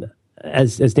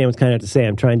as Dan was kind enough to say,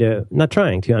 I'm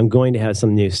going to have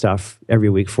some new stuff every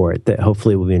week for it that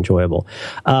hopefully will be enjoyable.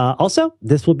 Also,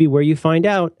 this will be where you find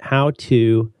out how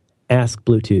to ask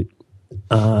Bluetooth.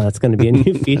 It's going to be a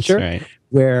new feature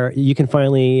where you can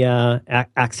finally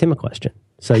ask him a question.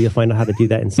 So you'll find out how to do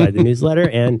that inside the newsletter.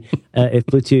 And if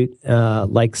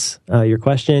Bluetooth likes your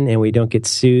question and we don't get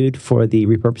sued for the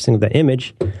repurposing of that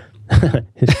image,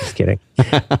 just kidding.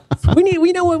 We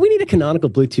need a canonical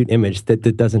Bluetooth image that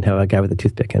doesn't have a guy with a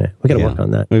toothpick in it. We got to work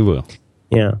on that. We will.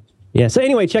 Yeah. So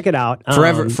anyway, check it out.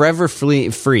 Forever Flee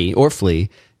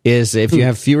is if you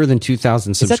have fewer than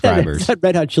 2,000 subscribers. Is that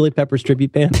Red Hot Chili Peppers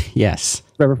tribute band? Yes.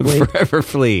 Forever Flee. Forever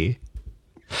Flee.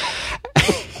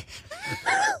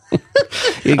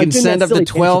 You can send up to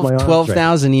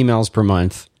 12,000 emails per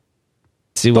month.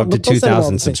 See up to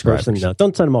 2,000 subscribers.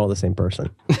 Don't send them all to the same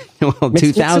person. Well,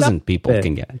 2,000 people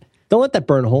can get it. Don't let that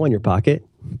burn a hole in your pocket.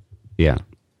 Yeah.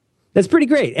 That's pretty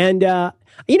great. And,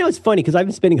 it's funny because I've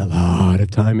been spending a lot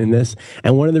of time in this.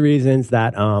 And one of the reasons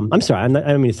that, I'm sorry, I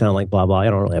don't mean to sound like blah, blah. I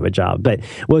don't really have a job. But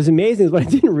what was amazing is what I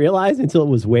didn't realize until it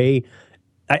was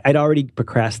I'd already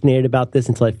procrastinated about this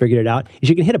until I figured it out, is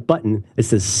you can hit a button that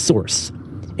says source.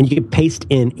 And you can paste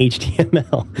in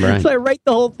HTML. Right. So I write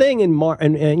the whole thing in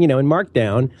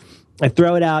Markdown. I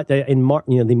throw it out in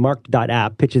the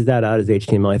mark.app pitches that out as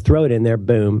HTML. I throw it in there,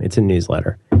 boom, it's a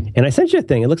newsletter. And I sent you a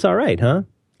thing. It looks all right, huh?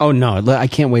 Oh no, I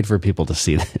can't wait for people to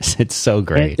see this. It's so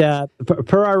great. And,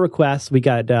 per our request, we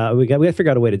got to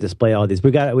figure out a way to display all these.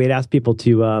 We had asked people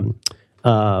to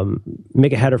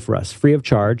make a header for us, free of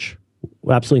charge.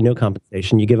 Absolutely no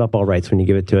compensation. You give up all rights when you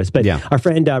give it to us. But our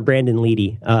friend Brandon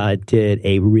Leedy did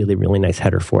a really, really nice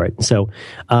header for it. So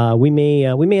we may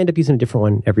end up using a different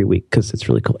one every week because it's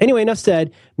really cool. Anyway, enough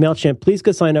said. MailChimp, please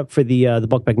go sign up for the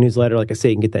bulk bag newsletter. Like I say,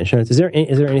 you can get that insurance. Is there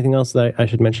anything else that I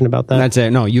should mention about that? That's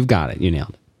it. No, you've got it. You nailed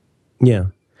it. Yeah.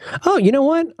 Oh, you know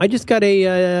what? I just got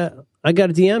a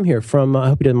DM here from, I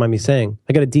hope he doesn't mind me saying,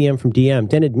 I got a DM from DM.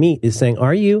 Dented Meat is saying,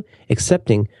 are you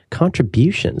accepting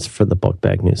contributions for the bulk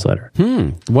bag newsletter?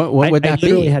 What would that be? I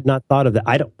literally had not thought of that.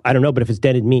 I don't know, but if it's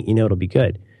Dented Meat, it'll be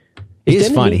good.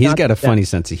 He's funny. He's got a funny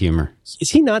sense of humor.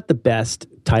 Is he not the best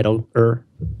titler?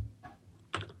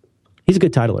 He's a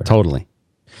good titler. Totally.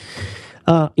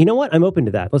 You know what? I'm open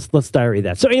to that. Let's diary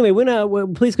that. So anyway,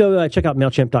 please go check out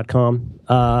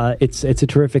MailChimp.com. It's a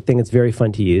terrific thing. It's very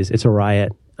fun to use. It's a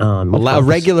riot. A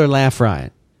regular laugh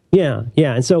riot. Yeah.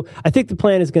 And so I think the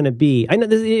plan is going to be. I know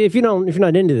if you're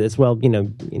not into this, well, you're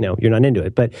not into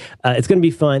it. But it's going to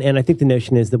be fun, and I think the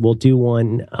notion is that we'll do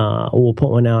one. We'll put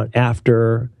one out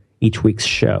after each week's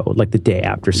show, like the day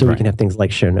after, so we can have things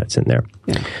like show notes in there.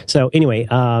 Yeah. So anyway,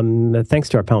 thanks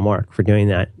to our pal Mark for doing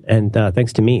that, and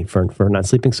thanks to me for not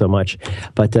sleeping so much.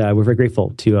 But we're very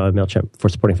grateful to MailChimp for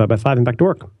supporting 5x5 and Back to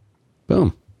Work.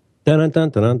 Boom. Dun, dun, dun,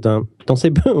 dun, dun. Don't say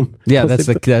boom. Yeah,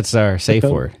 that's our safe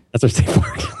word. That's our safe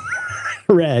word.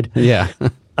 Red. Yeah.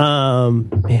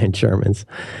 Man, Germans.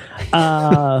 You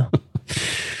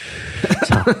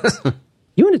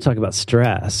wanted to talk about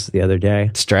stress the other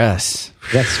day. Stress.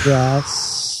 That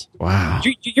stress. Wow.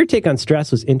 Your take on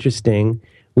stress was interesting.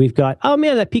 We've got,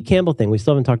 that Pete Campbell thing. We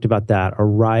still haven't talked about that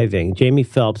arriving. Jamie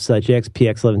Phelps,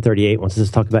 JXPX 1138, wants us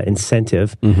to talk about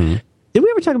incentive. Mm-hmm. Did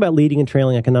we ever talk about leading and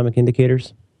trailing economic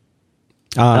indicators?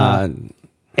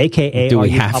 AKA, do we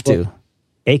have to?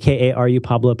 AKA, are you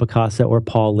Pablo Picasso or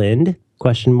Paul Lind? ?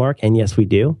 And yes, we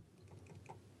do.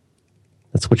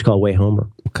 That's what you call way homer.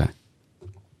 Okay.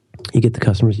 You get the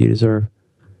customers you deserve.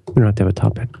 We don't have to have a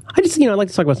topic. I just, I'd like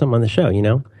to talk about something on the show,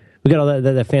 We got all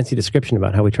that fancy description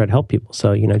about how we try to help people.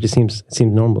 So, it just seems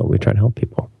normal that we try to help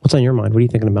people. What's on your mind? What are you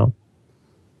thinking about?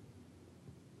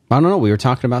 I don't know. We were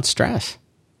talking about stress.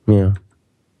 Yeah.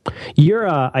 Your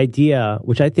idea,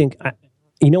 which I think,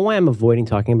 you know why I'm avoiding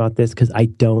talking about this? Because I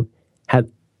don't have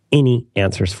any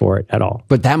answers for it at all.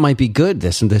 But that might be good.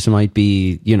 This might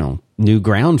be, new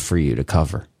ground for you to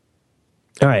cover.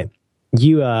 All right.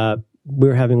 We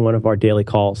were having one of our daily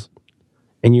calls,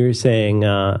 and you were saying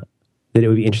that it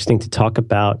would be interesting to talk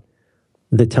about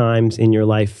the times in your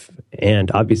life,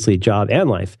 and obviously job and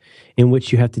life, in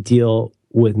which you have to deal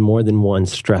with more than one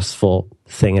stressful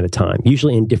thing at a time,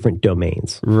 usually in different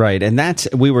domains. Right. And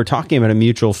we were talking about a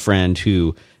mutual friend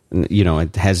who,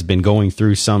 has been going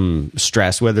through some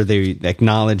stress, whether they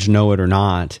acknowledge, know it or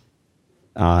not.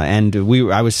 And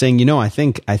I was saying, I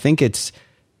think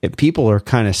people are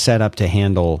kind of set up to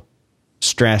handle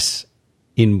stress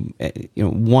in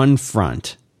one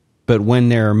front, but when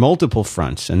there are multiple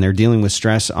fronts and they're dealing with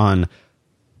stress on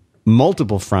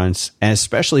multiple fronts,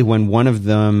 especially when one of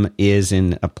them is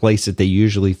in a place that they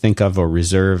usually think of or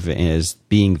reserve as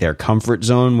being their comfort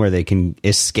zone where they can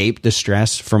escape the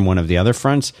stress from one of the other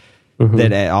fronts,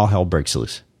 that all hell breaks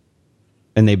loose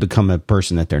and they become a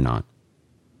person that they're not.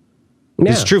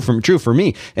 Yeah. It's true for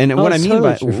me. And what I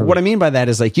mean by that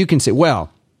is, like, you can say, well,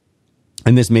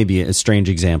 and this may be a strange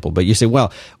example, but you say,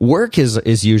 well, work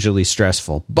is usually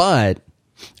stressful, but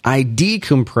I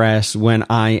decompress when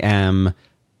I am,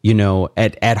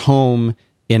 at home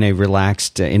in a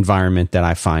relaxed environment that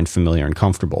I find familiar and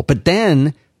comfortable. But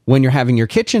then when you're having your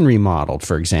kitchen remodeled,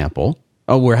 for example,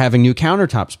 we're having new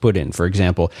countertops put in, for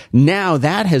example, now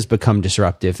that has become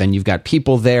disruptive and you've got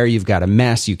people there, you've got a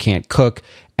mess, you can't cook,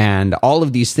 and all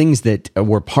of these things that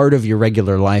were part of your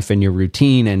regular life and your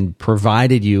routine and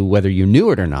provided you, whether you knew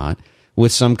it or not,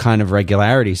 with some kind of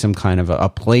regularity, some kind of a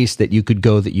place that you could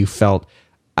go that you felt,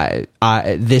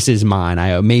 this is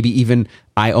mine. Maybe even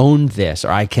I own this,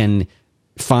 or I can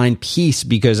find peace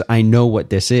because I know what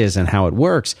this is and how it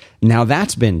works. Now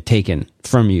that's been taken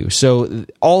from you. So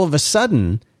all of a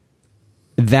sudden,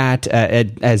 that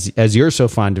as you're so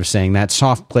fond of saying, that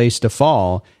soft place to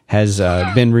fall has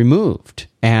been removed.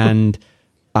 And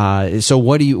so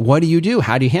what do you do?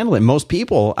 How do you handle it? Most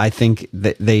people, I think,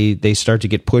 that they start to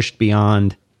get pushed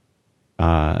beyond.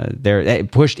 They're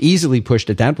easily pushed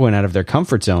at that point out of their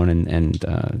comfort zone,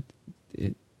 and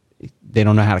they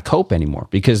don't know how to cope anymore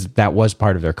because that was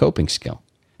part of their coping skill.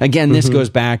 Again, this goes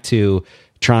back to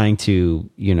trying to,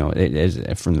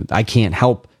 I can't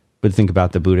help but think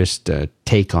about the Buddhist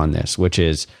take on this, which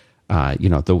is,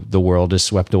 the world is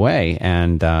swept away,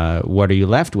 and what are you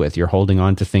left with? You're holding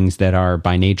on to things that are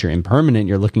by nature impermanent.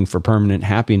 You're looking for permanent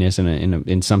happiness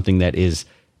in something that is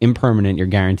impermanent. You're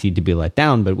guaranteed to be let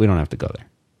down, but we don't have to go there.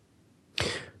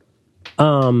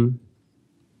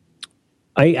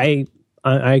 I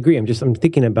agree. I'm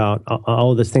thinking about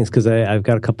all of those things because I've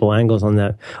got a couple angles on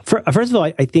that. First of all,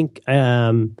 I think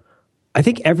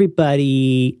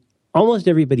almost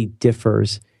everybody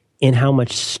differs in how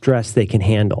much stress they can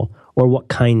handle or what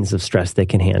kinds of stress they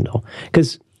can handle.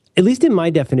 Because at least in my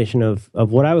definition of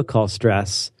what I would call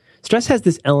stress has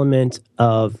this element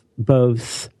of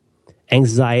both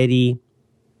anxiety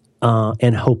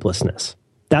and hopelessness.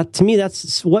 That, to me,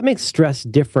 that's what makes stress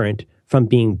different from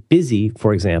being busy,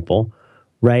 for example,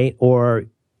 right? Or,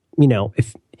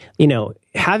 if,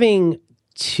 having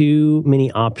too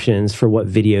many options for what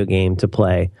video game to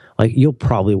play, like, you'll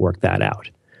probably work that out.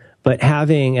 But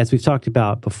having, as we've talked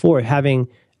about before, having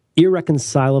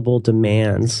irreconcilable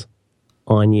demands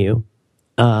on you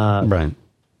right.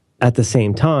 at the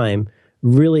same time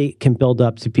really can build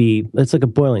up to be, it's like a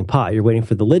boiling pot. You're waiting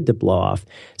for the lid to blow off.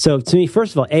 So to me,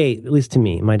 first of all, at least to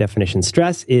me, my definition,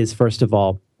 stress is, first of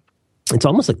all, it's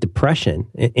almost like depression,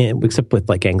 except with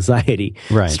like anxiety.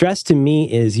 Right. Stress to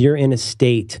me is you're in a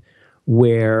state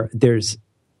where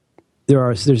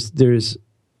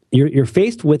you're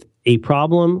faced with a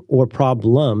problem or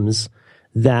problems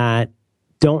that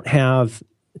not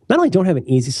only don't have an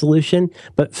easy solution,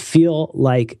 but feel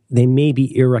like they may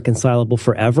be irreconcilable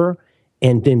forever.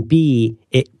 And then B,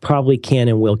 it probably can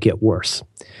and will get worse.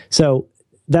 So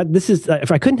this is,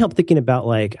 if I couldn't help thinking about,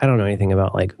 like, I don't know anything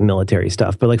about like military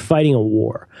stuff, but like fighting a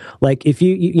war. Like if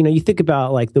you think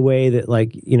about like the way that,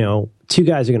 like, two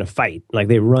guys are going to fight, like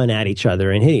they run at each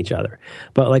other and hit each other.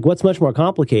 But like what's much more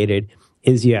complicated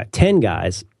is you got 10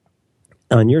 guys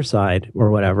on your side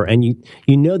or whatever, and you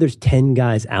know there's 10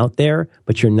 guys out there,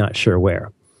 but you're not sure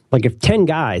where. Like if 10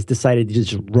 guys decided to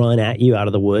just run at you out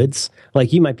of the woods,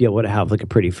 like you might be able to have like a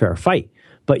pretty fair fight,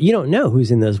 but you don't know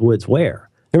who's in those woods where.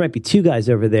 There might be 2 guys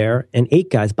over there and 8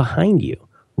 guys behind you,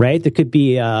 right? There could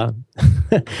be, as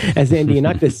Andy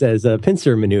Yanakis says, a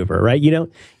pincer maneuver, right? You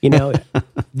don't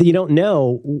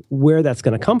know where that's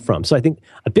going to come from. So I think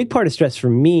a big part of stress for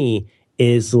me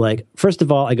is, like, first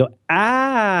of all, I go,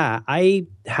 I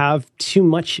have too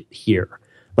much here.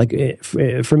 Like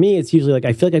for me, it's usually like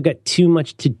I feel like I've got too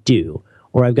much to do,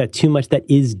 or I've got too much that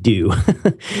is due.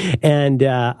 And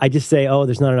I just say,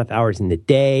 there's not enough hours in the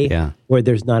day, or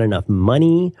there's not enough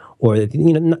money, or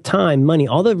time, money,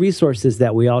 all the resources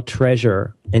that we all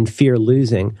treasure and fear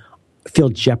losing feel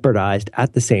jeopardized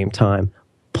at the same time.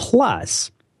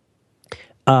 Plus,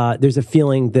 there's a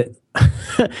feeling that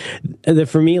that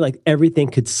for me, like, everything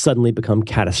could suddenly become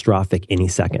catastrophic any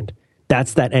second.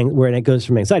 That's where it goes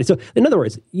from anxiety. So in other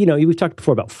words, we've talked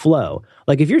before about flow.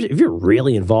 Like if you're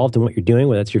really involved in what you're doing,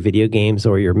 whether it's your video games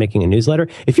or you're making a newsletter,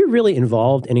 if you're really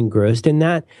involved and engrossed in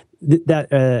that,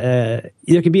 there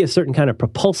could be a certain kind of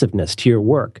propulsiveness to your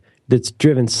work that's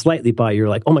driven slightly by you're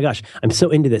like, oh my gosh, I'm so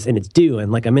into this and it's due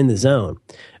and like I'm in the zone.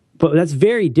 But that's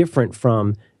very different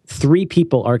from 3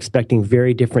 people are expecting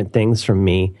very different things from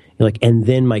me. Like, and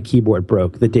then my keyboard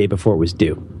broke the day before it was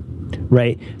due.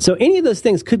 Right? So any of those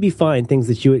things could be fine, things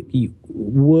that you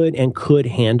would and could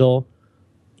handle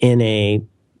in a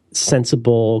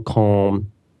sensible,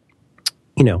 calm,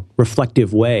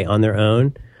 reflective way on their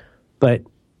own. But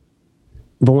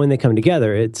when they come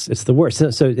together, it's the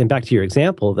worst. So and back to your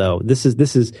example, though, this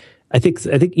is I think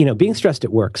being stressed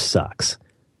at work sucks.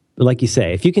 But like you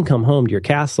say, if you can come home to your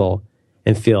castle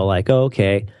and feel like, oh,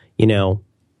 okay, you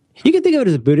can think of it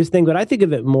as a Buddhist thing, but I think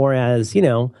of it more as,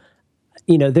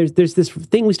 there's this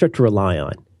thing we start to rely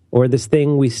on, or this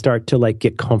thing we start to like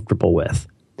get comfortable with.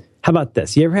 How about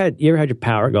this? You ever had your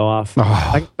power go off?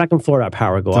 Oh. Back in Florida,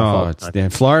 power go off. In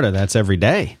Florida, that's every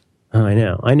day. Oh, I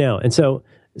know. And so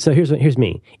here's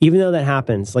me. Even though that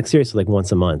happens, like seriously, like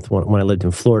once a month when I lived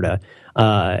in Florida,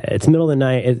 it's the middle of the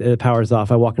night, the power's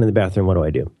off. I walk into the bathroom.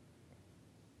 What do?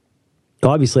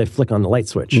 Obviously, I flick on the light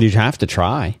switch. You'd have to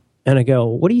try. And I go,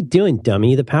 what are you doing,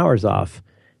 dummy? The power's off.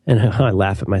 And I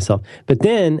laugh at myself. But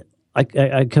then,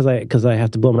 because I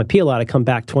have to blow my peel out, I come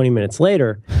back 20 minutes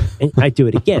later, and I do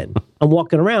it again. I'm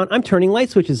walking around. I'm turning light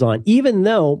switches on, even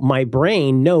though my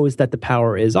brain knows that the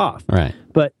power is off. Right.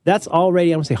 But that's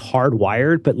already, I don't say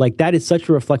hardwired, but like that is such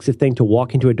a reflexive thing to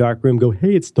walk into a dark room, go,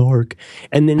 hey, it's dark,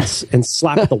 and then and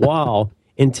slap the wall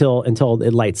until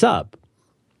it lights up.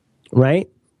 Right?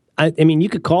 I mean, you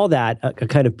could call that a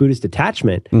kind of Buddhist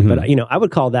attachment, but I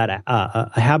would call that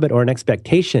a habit or an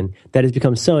expectation that has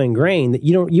become so ingrained that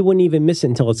you wouldn't even miss it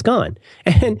until it's gone.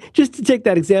 And just to take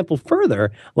that example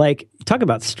further, like talk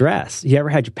about stress. You ever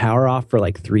had your power off for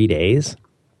like 3 days?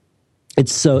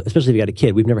 It's so, especially if you got a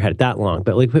kid. We've never had it that long,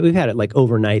 but like we've had it like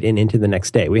overnight and into the next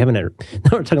day. We haven't had.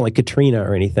 Now we're talking like Katrina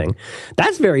or anything.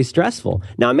 That's very stressful.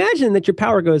 Now imagine that your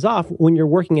power goes off when you're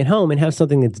working at home and have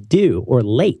something that's due or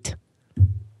late.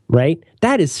 Right?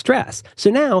 That is stress. So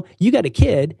now you got a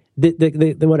kid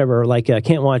that whatever, like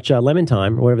can't watch Lemon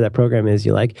Time or whatever that program is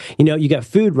you like. You got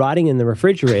food rotting in the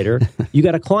refrigerator. You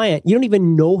got a client. You don't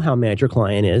even know how mad your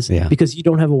client is because you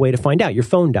don't have a way to find out. Your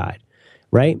phone died.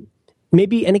 Right?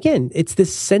 Maybe, and again, it's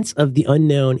this sense of the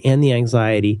unknown and the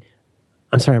anxiety.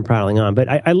 I'm sorry I'm prattling on, but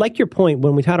I like your point.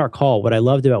 When we had our call, what I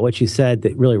loved about what you said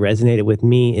that really resonated with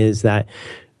me is that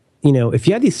if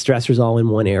you have these stressors all in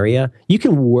one area, you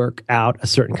can work out a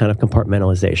certain kind of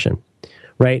compartmentalization,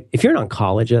 right? If you're an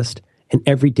oncologist and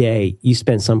every day you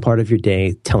spend some part of your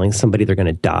day telling somebody they're going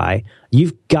to die,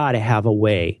 you've got to have a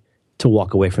way to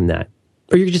walk away from that,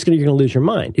 or you're going to lose your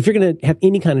mind. If you're going to have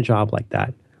any kind of job like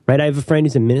that, right? I have a friend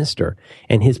who's a minister,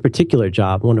 and his particular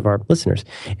job, one of our listeners,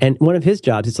 and one of his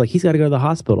jobs, it's like he's got to go to the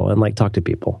hospital and like talk to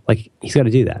people. Like he's got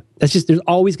to do that. That's just, there's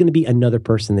always going to be another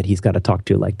person that he's got to talk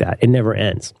to like that. It never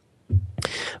ends.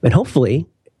 But hopefully,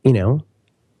 you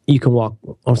can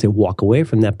walk away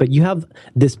from that, but you have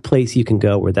this place you can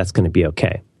go where that's going to be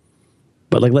okay.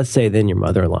 But like, let's say then your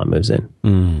mother-in-law moves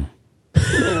in.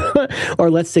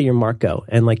 Or let's say you're Marco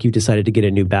and like you decided to get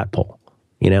a new bat pole,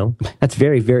 that's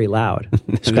very, very loud.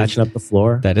 Scratching up the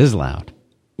floor. That is loud.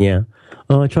 Yeah.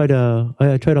 Oh, I tried out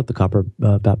the copper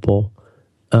bat pole.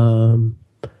 I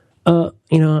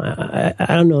don't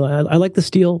know. I like the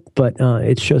steel, but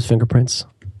it shows fingerprints.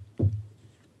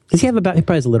 Does he have a bat? He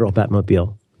probably has a literal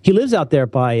Batmobile. He lives out there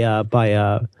by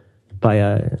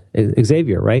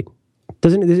Xavier, right?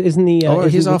 Isn't the?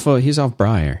 He's off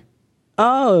Briar.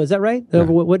 Oh, is that right? Yeah.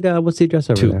 What's the address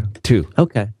over there? 2.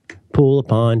 Okay. Pool, a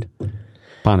pond.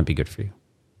 Pond would be good for you.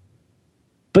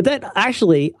 But that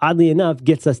actually, oddly enough,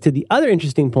 gets us to the other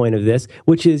interesting point of this,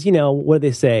 which is, what do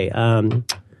they say?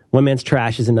 One man's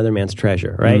trash is another man's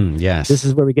treasure, right? Yes. This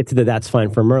is where we get to the that's fine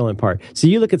for Merlin part. So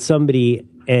you look at somebody,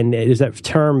 and there's that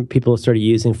term people started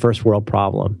using, first world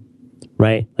problem,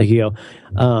 right? Like you go,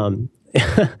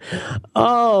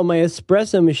 oh, my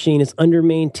espresso machine is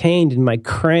under-maintained and my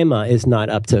crema is not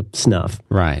up to snuff.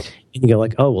 Right. And you go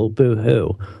like, oh, well,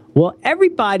 boo-hoo. Well,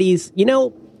 everybody's,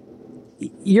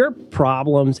 your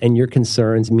problems and your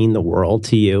concerns mean the world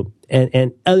to you.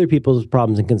 And other people's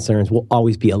problems and concerns will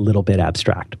always be a little bit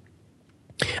abstract.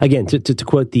 Again, to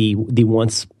quote the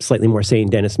once slightly more sane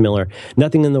Dennis Miller,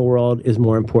 nothing in the world is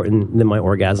more important than my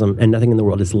orgasm, and nothing in the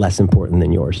world is less important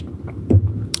than yours.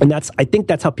 And I think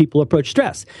that's how people approach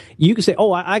stress. You can say,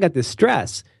 oh, I got this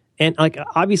stress. And like,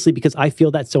 obviously, because I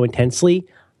feel that so intensely,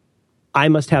 I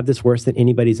must have this worse than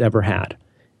anybody's ever had,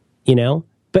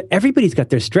 But everybody's got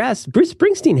their stress. Bruce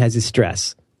Springsteen has his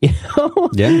stress.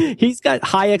 Yeah. He's got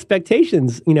high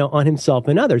expectations, on himself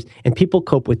and others, and people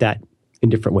cope with that in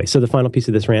different ways. So the final piece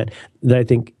of this rant that I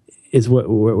think is where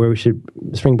we should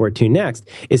springboard to next,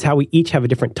 is how we each have a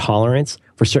different tolerance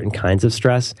for certain kinds of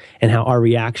stress and how our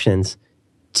reactions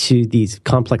to these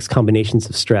complex combinations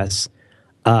of stress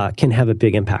can have a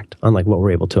big impact on like what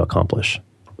we're able to accomplish.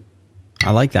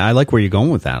 I like that. I like where you're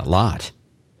going with that a lot.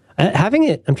 Having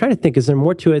it, I'm trying to think, is there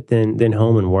more to it than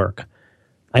home and work?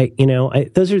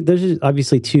 Those are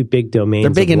obviously two big domains.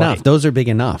 They're big enough. Life. Those are big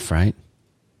enough, right?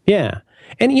 Yeah.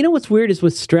 And you know what's weird is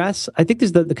with stress, I think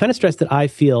there's the kind of stress that I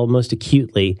feel most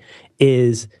acutely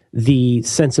is the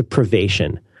sense of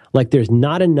privation. Like there's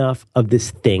not enough of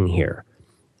this thing here.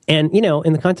 And,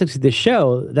 in the context of this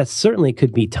show, that certainly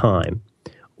could be time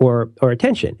or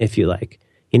attention, if you like.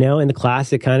 In the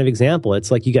classic kind of example,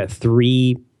 it's like you got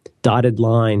 3 dotted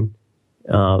line,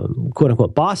 quote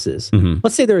unquote, bosses. Mm-hmm.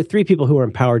 Let's say there are 3 people who are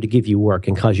empowered to give you work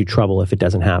and cause you trouble if it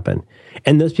doesn't happen.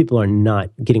 And those people are not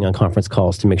getting on conference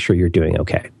calls to make sure you're doing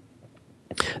okay.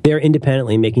 They're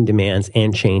independently making demands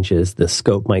and changes. The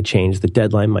scope might change. The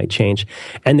deadline might change.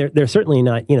 And they're certainly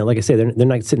not, like I say, they're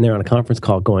not sitting there on a conference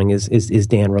call going, is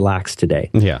Dan relaxed today?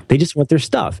 Yeah. They just want their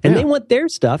stuff. And they want their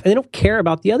stuff, and they don't care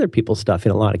about the other people's stuff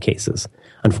in a lot of cases,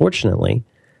 unfortunately.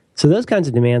 So those kinds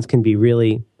of demands can be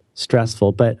really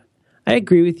stressful. But I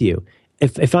agree with you.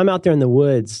 If I'm out there in the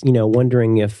woods,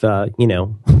 wondering if,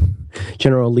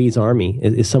 General Lee's army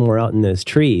is somewhere out in those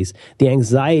trees, the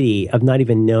anxiety of not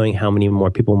even knowing how many more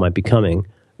people might be coming,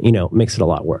 makes it a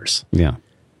lot worse. Yeah.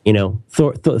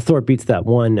 Thor beats that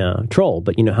one troll,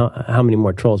 but how many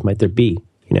more trolls might there be,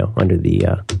 under the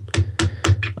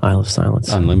Isle of Silence?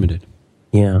 Unlimited.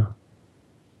 Yeah.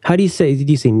 How do you say? Did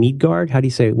you say Midgard? How do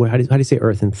you say? How do you say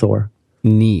Earth and Thor?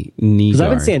 Because I've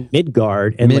been saying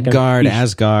Midgard and Midgard,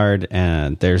 Asgard,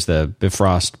 and there's the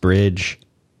Bifrost Bridge.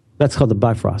 That's called the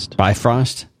Bifrost.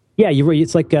 Bifrost? Yeah,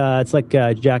 it's like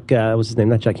Jack. What's his name?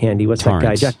 Not Jack Handy. What's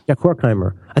Torrance. that guy? Jack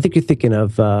Horkheimer. I think you're thinking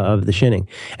of The Shining.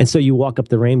 And so you walk up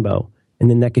the rainbow, and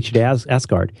then that gets you to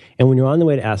Asgard. And when you're on the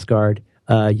way to Asgard,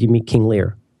 you meet King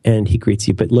Lear, and he greets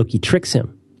you. But Loki tricks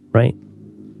him, right?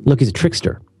 Loki's a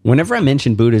trickster. Whenever I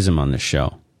mention Buddhism on this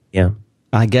show,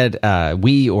 I get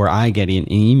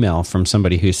an email from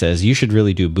somebody who says you should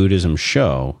really do a Buddhism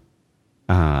show.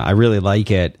 I really like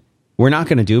it. We're not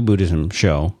going to do a Buddhism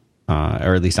show,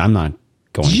 or at least I'm not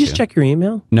going to. Did you just check your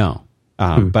email? No,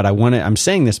 but I'm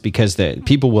saying this because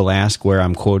people will ask where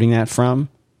I'm quoting that from,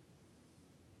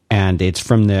 and it's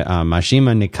from the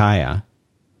Majjhima Nikaya.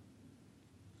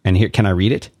 And here, can I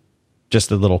read it?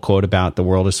 Just a little quote about the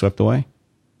world is swept away.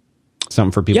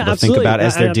 Something for people to think about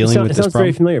as they're dealing with this problem. It sounds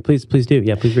very familiar. Please do.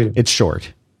 Yeah, please read it. It's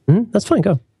short. Mm-hmm. That's fine.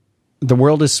 Go. The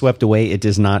world is swept away. It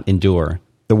does not endure.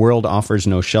 The world offers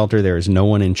no shelter. There is no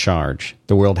one in charge.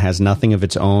 The world has nothing of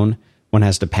its own. One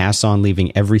has to pass on,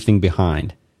 leaving everything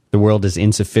behind. The world is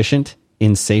insufficient,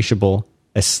 insatiable,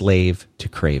 a slave to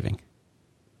craving.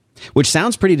 Which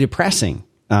sounds pretty depressing.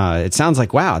 It sounds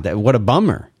like, wow, what a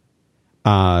bummer.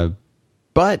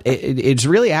 But it's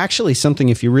really actually something,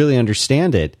 if you really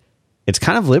understand it, it's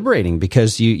kind of liberating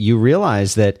because you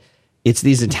realize that it's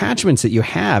these attachments that you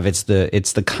have. It's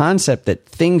the concept that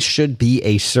things should be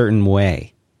a certain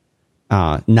way.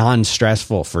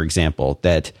 Non-stressful, for example,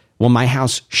 that, well, my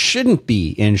house shouldn't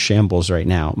be in shambles right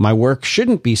now. My work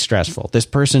shouldn't be stressful. This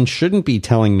person shouldn't be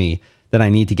telling me that I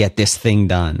need to get this thing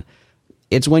done.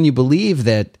 It's when you believe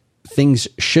that things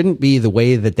shouldn't be the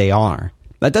way that they are.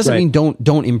 That doesn't mean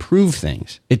don't improve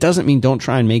things. It doesn't mean don't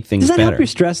try and make things better. Does that help your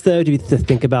stress, though, to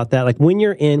think about that? Like when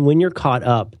you're caught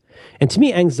up, and to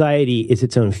me, anxiety is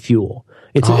its own fuel.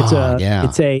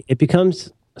 It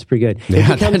becomes. That's pretty good.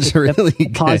 Yeah, that's really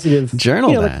good. Positive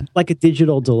journal that. Like a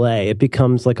digital delay, it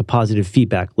becomes like a positive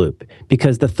feedback loop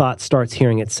because the thought starts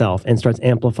hearing itself and starts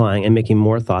amplifying and making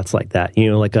more thoughts like that.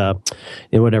 Like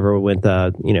whatever with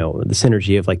the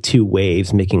synergy of like 2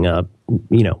 waves making a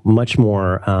much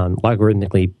more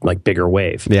logarithmically like bigger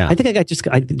wave. Yeah, I think I just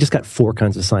got 4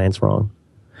 kinds of science wrong.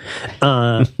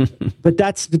 But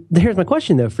here's my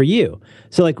question though for you.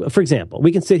 So like, for example,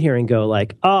 we can sit here and go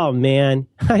like, oh man,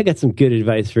 I got some good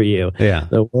advice for you. Yeah.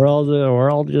 The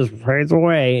world just fades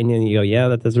away. And then you go, yeah,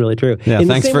 that's really true. Yeah.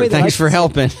 Thanks for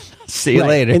helping. See you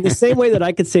later. In the same way that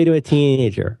I could say to a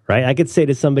teenager, right? I could say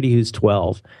to somebody who's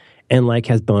 12 and like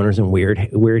has boners and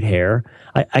weird hair.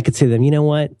 I could say to them, you know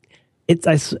what? It's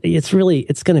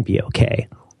going to be okay.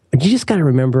 You just got to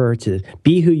remember to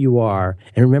be who you are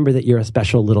and remember that you're a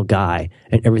special little guy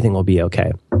and everything will be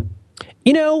okay.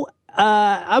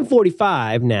 I'm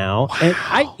 45 now, and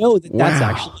I know that's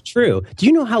actually true. Do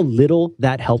you know how little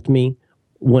that helped me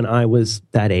when I was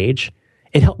that age?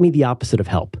 It helped me the opposite of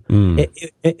help.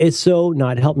 It's so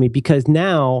not helped me because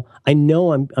now I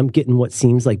know I'm getting what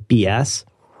seems like BS.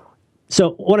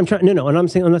 So what I'm trying, and I'm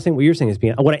not saying what you're saying is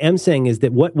being, what I am saying is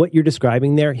that what you're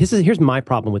describing there, here's my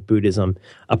problem with Buddhism,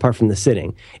 apart from the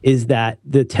sitting, is that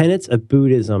the tenets of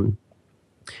Buddhism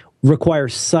require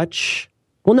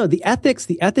the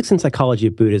ethics and psychology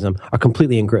of Buddhism are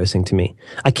completely engrossing to me.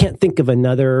 I can't think of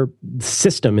another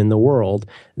system in the world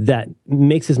that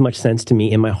makes as much sense to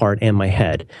me in my heart and my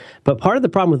head. But part of the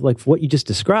problem with like what you just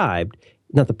described,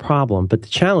 not the problem, but the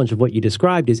challenge of what you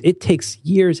described is it takes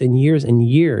years and years and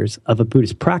years of a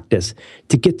Buddhist practice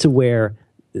to get to where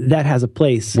that has a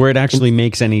place. Where it actually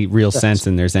makes any real sense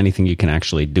and there's anything you can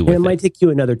actually do with it. And it might take you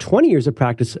another 20 years of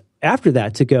practice after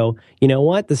that to go, you know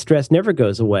what, the stress never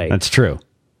goes away. That's true.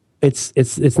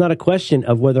 It's not a question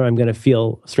of whether I'm going to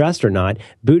feel stressed or not.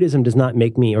 Buddhism does not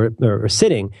make me, or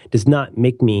sitting does not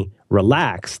make me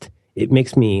relaxed. It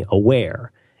makes me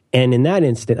aware. And in that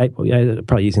instant, I'm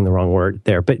probably using the wrong word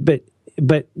there, but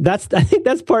I think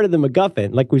that's part of the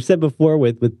MacGuffin. Like we've said before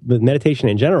with meditation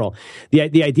in general,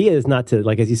 the idea is not to,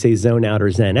 like, as you say, zone out or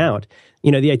zen out.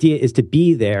 You know, the idea is to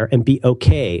be there and be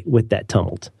okay with that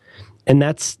tumult. And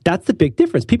that's the big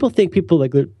difference. People think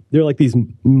like they're like these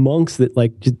monks that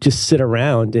like just sit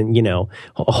around and, you know,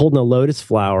 holding a lotus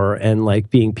flower and like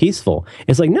being peaceful.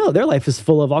 It's like, no, their life is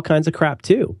full of all kinds of crap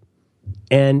too.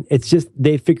 And it's just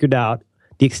they figured out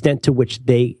the extent to which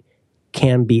they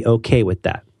can be okay with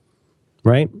that,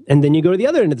 right? And then you go to the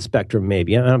other end of the spectrum,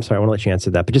 maybe. I'm sorry, I want to let you answer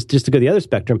that. But just to go to the other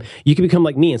spectrum, you can become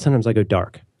like me, and sometimes I go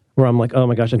dark, where I'm like, oh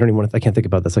my gosh, I can't think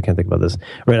about this.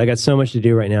 Right? I got so much to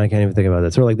do right now, I can't even think about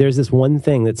this. Or like, there's this one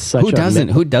thing that's such Who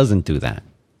doesn't do that,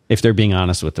 if they're being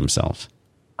honest with themselves?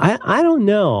 I don't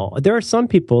know. There are some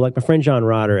people, like my friend John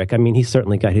Roderick. I mean, he's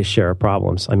certainly got his share of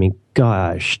problems. I mean,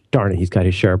 gosh darn it, he's got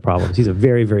his share of problems. He's a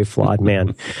very, very flawed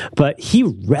man. But he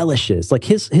relishes, like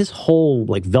his whole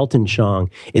like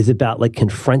Weltanschauung is about like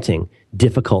confronting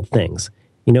difficult things.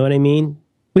 You know what I mean?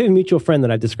 We have a mutual friend that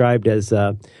I've described as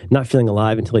not feeling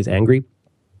alive until he's angry.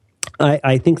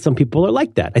 I think some people are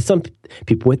like that. Some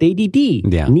people with ADD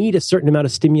need a certain amount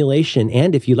of stimulation,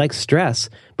 and if you like stress,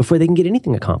 before they can get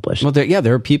anything accomplished. Well,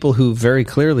 there are people who very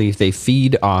clearly they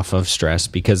feed off of stress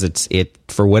because it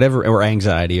for whatever, or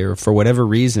anxiety, or for whatever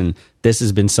reason, this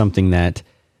has been something that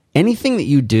anything that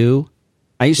you do.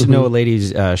 I used to know a lady.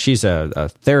 She's a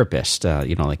therapist.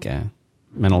 Like a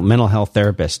mental health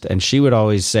therapist, and she would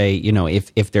always say,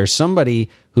 if there's somebody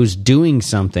who's doing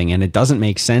something and it doesn't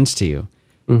make sense to you.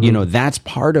 That's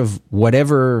part of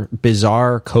whatever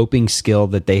bizarre coping skill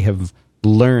that they have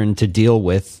learned to deal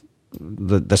with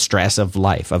the stress of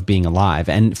life, of being alive.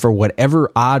 And for whatever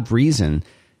odd reason,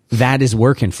 that is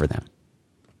working for them.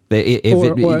 It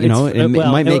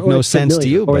might make no sense to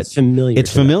you, but it's familiar.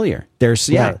 It's familiar.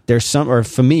 There's some, or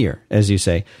familiar, as you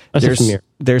say.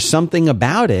 There's something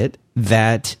about it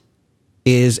that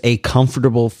is a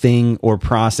comfortable thing or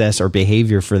process or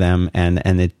behavior for them, and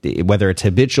whether it's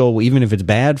habitual, even if it's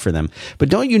bad for them. But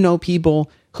don't you know people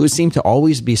who seem to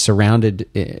always be surrounded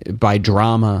by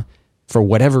drama for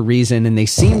whatever reason, and they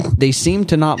seem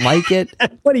to not like it?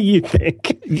 What do you think?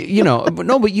 But you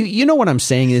know what I'm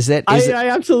saying is that I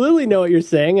absolutely know what you're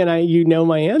saying, and you know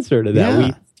my answer to that. Yeah.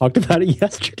 We talked about it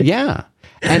yesterday. Yeah,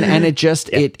 and it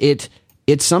just it's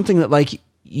something that like.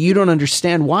 You don't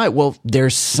understand why. Well,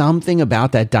 there's something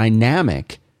about that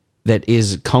dynamic that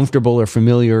is comfortable or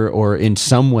familiar, or in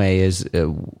some way is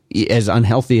as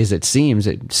unhealthy as it seems.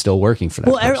 It's still working for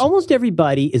that person. Almost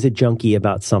everybody is a junkie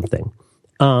about something.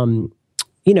 I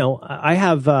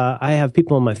have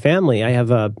people in my family. I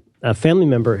have a family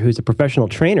member who's a professional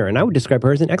trainer, and I would describe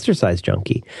her as an exercise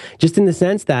junkie, just in the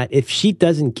sense that if she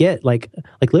doesn't get like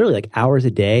literally like hours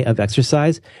a day of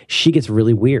exercise, she gets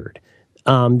really weird.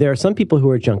 There are some people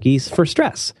who are junkies for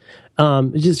stress.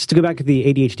 Just to go back to the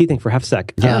ADHD thing for half a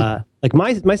sec. Yeah. Like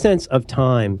my sense of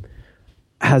time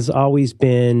has always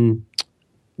been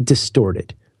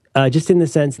distorted. Just in the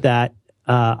sense that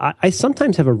I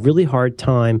sometimes have a really hard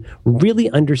time really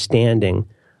understanding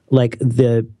like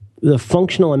the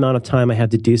functional amount of time I have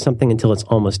to do something until it's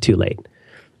almost too late.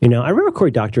 I remember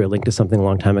Cory Doctorow linked to something a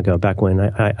long time ago, back when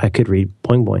I could read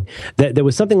Boing Boing. There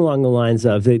was something along the lines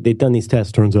of they'd done these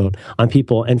tests, turns out, on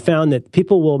people, and found that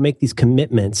people will make these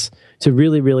commitments to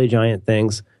really, really giant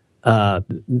things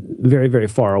very, very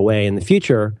far away in the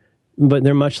future, but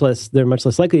they're much less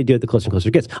likely to do it the closer and closer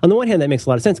it gets. On the one hand, that makes a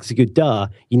lot of sense because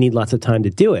you need lots of time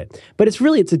to do it. But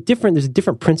there's a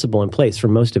different principle in place for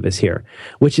most of us here,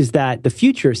 which is that the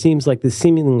future seems like this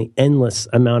seemingly endless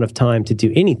amount of time to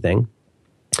do anything.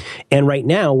 And right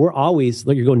now, we're always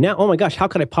like, you're going now, oh my gosh, how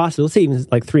could I possibly, let's say even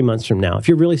like 3 months from now, if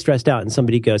you're really stressed out and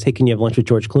somebody goes, hey, can you have lunch with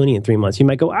George Clooney in 3 months? You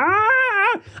might go, I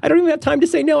don't even have time to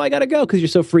say no, I got to go, because you're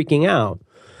so freaking out.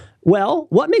 Well,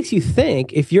 what makes you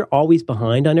think if you're always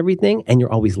behind on everything and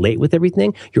you're always late with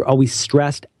everything, you're always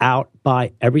stressed out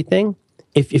by everything,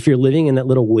 if you're living in that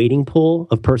little waiting pool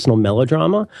of personal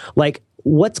melodrama, like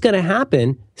what's going to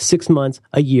happen 6 months,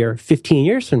 a year, 15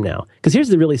 years from now? Because here's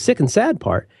the really sick and sad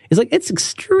part. It's like it's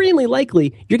extremely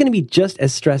likely you're going to be just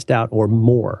as stressed out or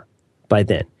more by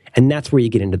then. And that's where you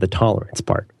get into the tolerance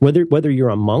part. Whether you're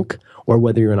a monk or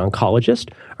whether you're an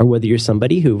oncologist or whether you're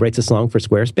somebody who writes a song for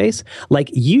Squarespace, like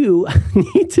you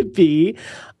need to be,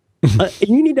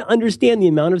 you need to understand the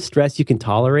amount of stress you can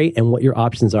tolerate and what your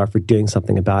options are for doing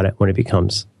something about it when it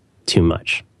becomes too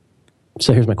much.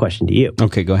 So here's my question to you.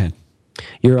 Okay, go ahead.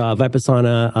 Your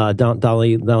Vipassana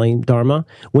Dalai Dharma.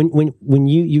 When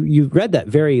you read that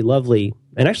very lovely,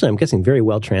 and actually I'm guessing very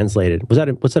well translated.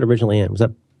 What's that originally in?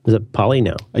 Was it Pali?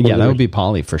 No. Yeah, that would be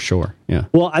Pali for sure. Yeah.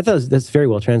 Well, I thought that's very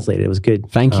well translated. It was good.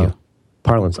 Thank you.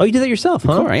 Parlance. Oh, you did that yourself,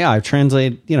 huh? Of course, yeah. I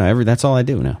translate. That's all I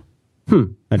do now.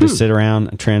 I just sit around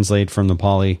and translate from the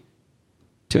Pali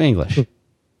to English.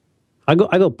 I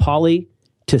go Pali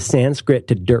to Sanskrit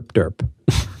to derp.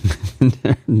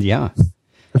 Yeah.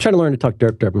 I'm trying to learn to talk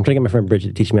derp. I'm trying to get my friend Bridget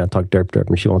to teach me how to talk derp,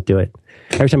 and she won't do it.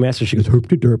 Every time I ask her, she goes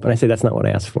derp, and I say that's not what I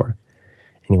asked for.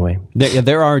 Anyway,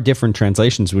 there are different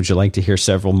translations. Would you like to hear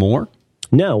several more?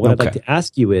 No. What I'd like to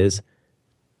ask you is,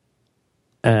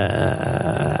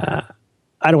 I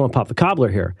don't want to pop the cobbler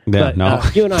here, yeah, but no.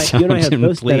 You and I have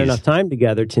both spent please. enough time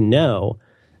together to know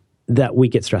that we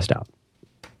get stressed out.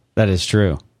 That is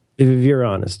true. If you're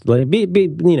honest, like, be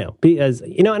as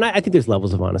you know, and I think there's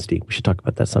levels of honesty. We should talk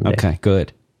about that someday. Okay,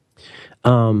 good.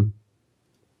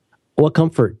 What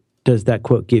comfort does that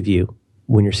quote give you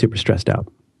when you're super stressed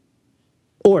out?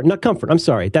 Or not comfort, I'm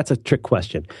sorry, that's a trick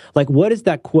question. Like, what is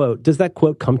that quote? Does that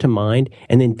quote come to mind?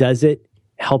 And then does it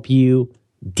help you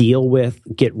deal with,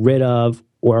 get rid of,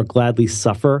 or gladly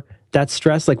suffer that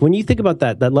stress? Like, when you think about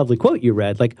that lovely quote you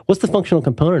read, like, what's the functional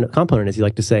component, as you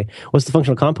like to say? What's the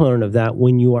functional component of that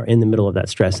when you are in the middle of that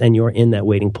stress and you're in that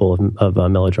waiting pool of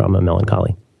melodrama and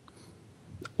melancholy?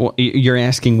 Well, you're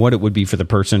asking what it would be for the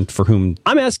person for whom...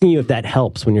 I'm asking you if that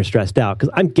helps when you're stressed out,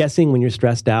 because I'm guessing when you're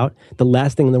stressed out, the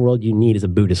last thing in the world you need is a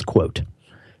Buddhist quote.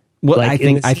 Well, like, I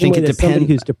think it depends. Somebody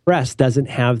who's depressed doesn't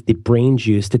have the brain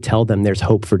juice to tell them there's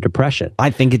hope for depression.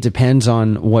 I think it depends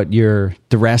on what the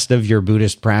rest of your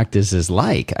Buddhist practice is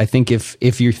like. I think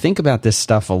if you think about this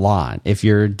stuff a lot, if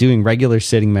you're doing regular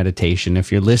sitting meditation,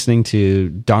 if you're listening to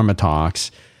Dharma talks,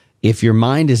 if your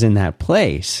mind is in that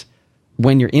place,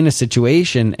 when you're in a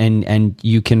situation and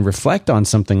you can reflect on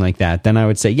something like that, then I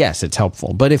would say, yes, it's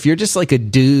helpful. But if you're just like a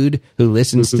dude who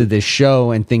listens to this show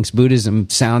and thinks Buddhism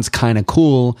sounds kind of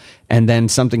cool, and then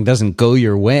something doesn't go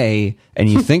your way and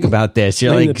you think about this,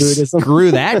 you're like,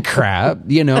 screw that crap,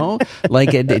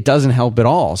 like it doesn't help at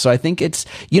all. So I think it's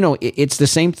the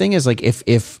same thing as like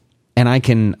if and I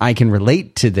can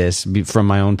relate to this from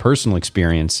my own personal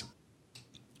experience.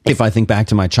 If I think back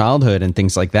to my childhood and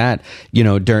things like that,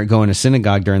 during going to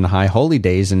synagogue during the high holy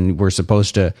days, and we're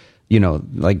supposed to,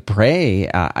 like pray,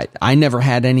 I never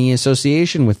had any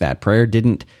association with that.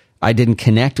 I didn't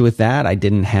connect with that. I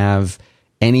didn't have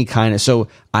any kind of, so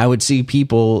I would see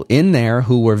people in there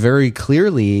who were very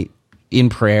clearly in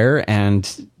prayer,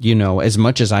 and, as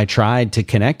much as I tried to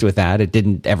connect with that, it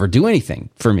didn't ever do anything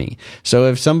for me. So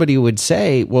if somebody would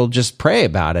say, well, just pray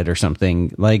about it or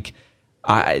something, like,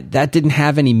 that didn't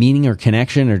have any meaning or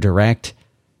connection or direct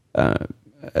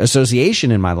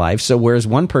association in my life. So whereas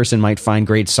one person might find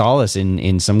great solace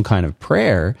in some kind of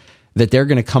prayer, that they're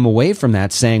going to come away from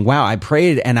that saying, wow, I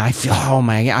prayed and I feel,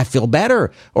 I feel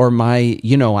better, or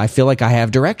I feel like I have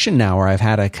direction now, or I've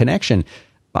had a connection.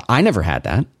 I never had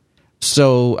that.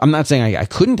 So I'm not saying I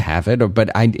couldn't have it, but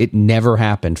it never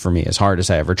happened for me as hard as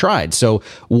I ever tried. So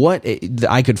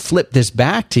I could flip this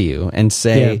back to you and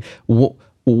say,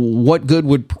 what good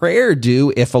would prayer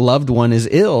do if a loved one is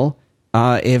ill?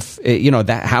 How is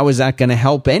that going to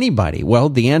help anybody? Well,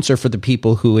 the answer for the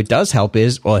people who it does help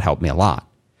is, well, it helped me a lot.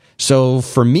 So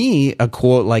for me, a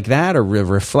quote like that, or a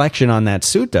reflection on that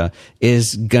sutta,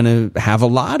 is going to have a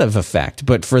lot of effect.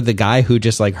 But for the guy who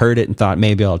just like heard it and thought,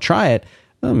 maybe I'll try it,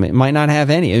 it might not have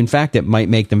any. In fact, it might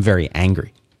make them very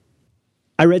angry.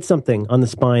 I read something on the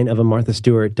spine of a Martha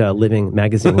Stewart Living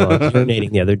magazine while I was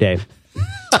urinating the other day.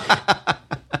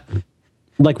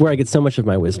 Like where I get so much of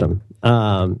my wisdom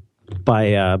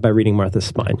by reading Martha's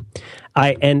Spine.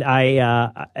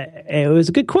 It was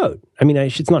a good quote. I mean,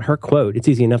 it's not her quote. It's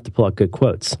easy enough to pull out good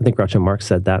quotes. I think Groucho Marx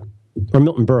said that. Or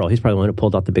Milton Berle. He's probably the one who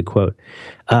pulled out the big quote.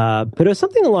 But it was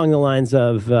something along the lines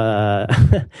of, a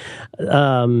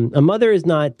mother is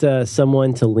not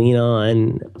someone to lean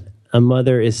on. A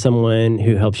mother is someone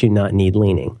who helps you not need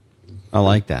leaning. I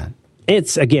like that.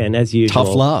 It's, again, as usual.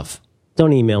 Tough love.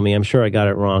 Don't email me. I'm sure I got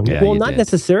it wrong. Yeah, well, you not did.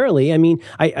 necessarily. I mean,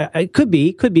 I could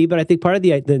be, but I think part of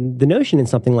the notion in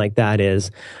something like that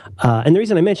is, and the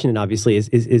reason I mention it obviously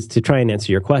is to try and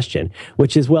answer your question,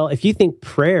 which is, well, if you think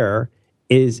prayer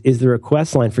is the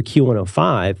request line for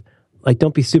Q105, like,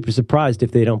 don't be super surprised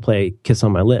if they don't play Kiss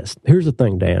on My List. Here's the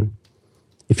thing, Dan.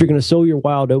 If you're going to sow your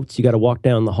wild oats, you got to walk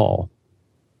down the hall.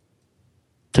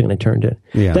 Took I turned it.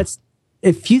 Yeah. That's,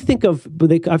 if you think of,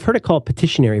 I've heard it called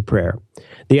petitionary prayer.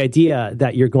 The idea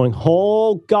that you're going,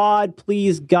 oh, God,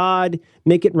 please, God,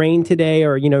 make it rain today.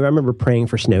 Or, I remember praying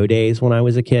for snow days when I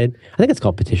was a kid. I think it's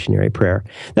called petitionary prayer.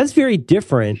 That's very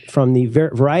different from the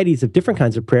varieties of different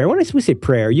kinds of prayer. When we say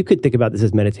prayer, you could think about this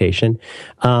as meditation.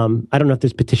 I don't know if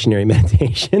there's petitionary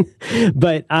meditation,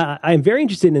 but I'm very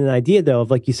interested in the idea, though, of,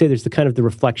 like you say, there's the kind of the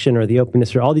reflection or the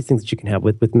openness or all these things that you can have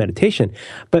with meditation.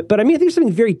 But I mean, I think there's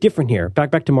something very different here.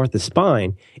 Back to Martha's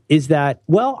Spine, is that,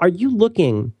 well, are you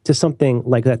looking to something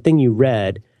like that thing you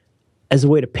read as a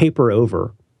way to paper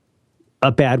over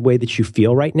a bad way that you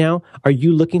feel right now? Are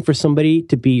you looking for somebody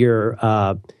to be your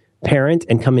parent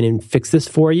and come in and fix this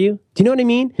for you? Do you know what I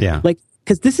mean? Yeah. Like,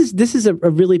 because this is a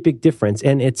really big difference,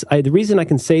 and the reason I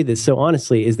can say this so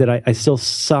honestly is that I still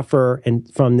suffer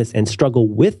from this and struggle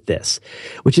with this,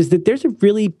 which is that there's a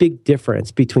really big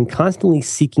difference between constantly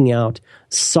seeking out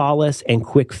solace and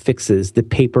quick fixes that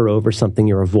paper over something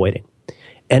you're avoiding.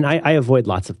 And I avoid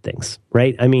lots of things,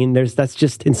 right? I mean, that's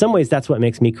just, in some ways, that's what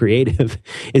makes me creative,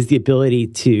 is the ability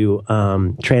to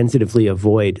transitively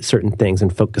avoid certain things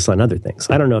and focus on other things.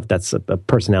 I don't know if that's a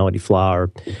personality flaw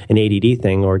or an ADD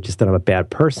thing, or just that I'm a bad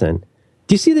person.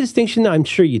 Do you see the distinction? I'm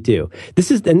sure you do.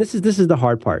 This is the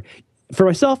hard part. For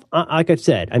myself, like I've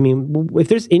said, I mean, if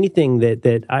there's anything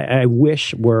that I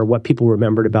wish were what people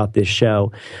remembered about this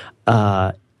show,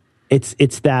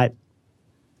 it's that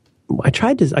I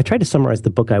tried to summarize the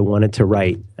book I wanted to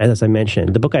write. As I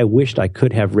mentioned, the book I wished I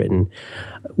could have written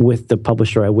with the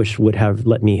publisher I wish would have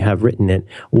let me have written it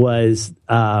was,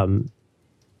 in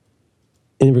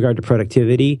regard to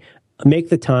productivity, make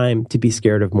the time to be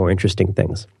scared of more interesting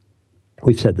things.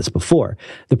 We've said this before.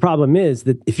 The problem is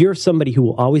that if you're somebody who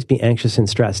will always be anxious and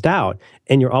stressed out,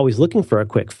 and you're always looking for a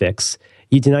quick fix,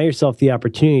 you deny yourself the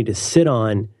opportunity to sit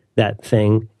on that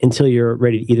thing until you're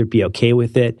ready to either be okay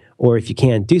with it, or if you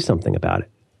can, do something about it.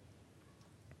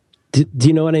 Do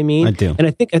you know what I mean? I do. And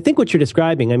I think what you're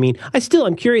describing, I mean,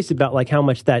 I'm curious about, like, how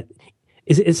much that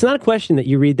is. It's not a question that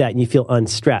you read that and you feel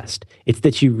unstressed. It's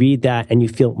that you read that and you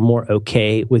feel more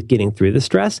okay with getting through the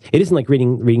stress. It isn't like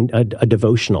reading a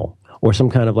devotional or some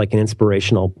kind of like an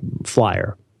inspirational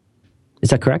flyer. Is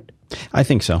that correct? I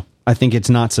think so. I think it's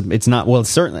not, well,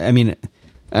 certainly, I mean,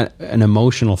 an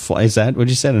emotional is that what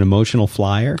you said? An emotional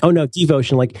flyer? Oh no,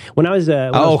 devotion. Like when I was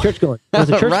church going.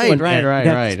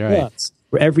 Right.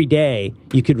 Where every day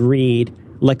you could read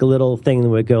like a little thing that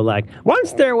would go like,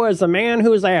 once there was a man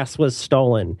whose ass was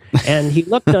stolen, and he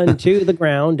looked unto the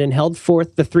ground and held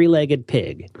forth the three-legged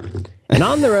pig. And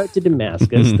on the road to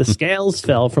Damascus, the scales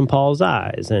fell from Paul's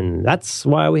eyes, and that's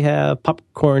why we have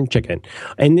popcorn chicken.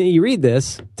 And then you read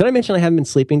this. Did I mention I haven't been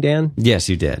sleeping, Dan? Yes,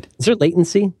 you did. Is there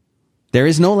latency? There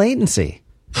is no latency.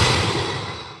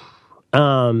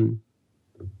 But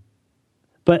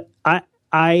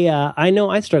I know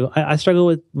I struggle. I struggle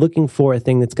with looking for a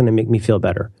thing that's going to make me feel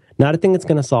better, not a thing that's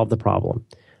going to solve the problem,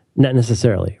 not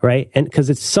necessarily, right? And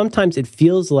because sometimes it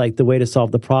feels like the way to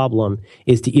solve the problem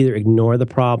is to either ignore the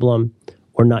problem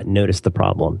or not notice the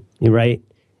problem, right?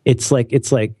 It's like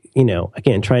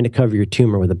again, trying to cover your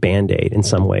tumor with a Band-Aid in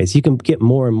some ways. You can get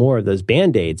more and more of those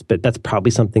Band-Aids, but that's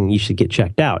probably something you should get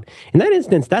checked out. In that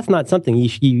instance, that's not something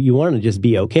you want to just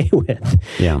be okay with.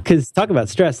 Yeah. Because talk about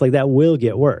stress, like that will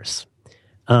get worse.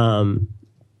 But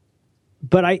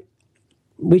I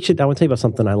want to tell you about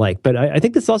something I like, but I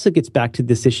think this also gets back to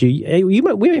this issue. We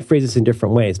may phrase this in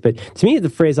different ways, but to me,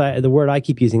 the word I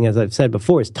keep using, as I've said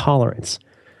before, is tolerance.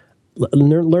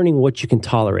 Learning what you can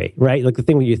tolerate, right? Like the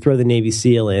thing where you throw the Navy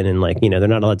SEAL in and they're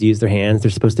not allowed to use their hands. They're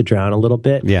supposed to drown a little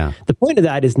bit. Yeah. The point of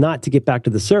that is not to get back to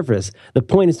the surface. The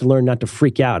point is to learn not to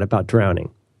freak out about drowning.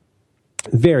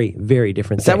 Very, very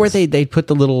different things. Is that where they put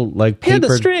the little like paper? Yeah,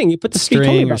 the string. You put the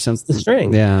string or something. The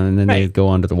string. Yeah, and then they go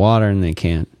under the water and they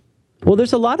can't. Well,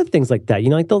 there's a lot of things like that.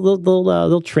 Like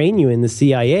they'll train you in the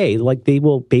CIA. Like they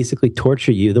will basically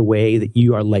torture you the way that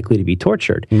you are likely to be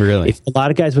tortured. Really? If a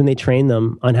lot of guys, when they train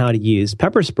them on how to use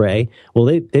pepper spray, well,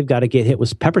 they've got to get hit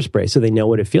with pepper spray so they know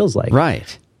what it feels like.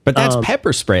 Right. But that's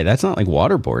pepper spray. That's not like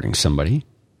waterboarding somebody.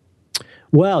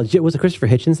 Well, was it Christopher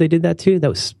Hitchens they did that too?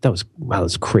 That was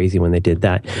crazy when they did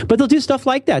that. But they'll do stuff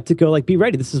like that to go like, be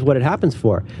ready. This is what it happens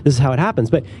for. This is how it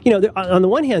happens. But on the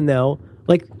one hand, though,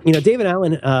 like, you know, David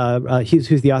Allen,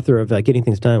 who's the author of Getting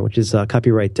Things Done, which is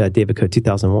copyright David Code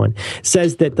 2001,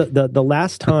 says that the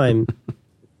last time,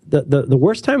 the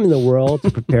worst time in the world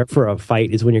to prepare for a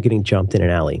fight is when you're getting jumped in an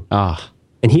alley.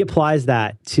 And he applies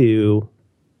that to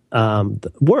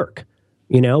work,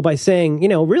 you know, by saying, you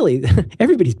know, really,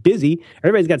 everybody's busy.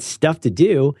 Everybody's got stuff to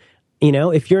do. You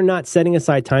know, if you're not setting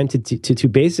aside time to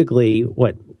basically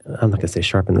what, I'm not going to say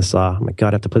sharpen the saw. Oh my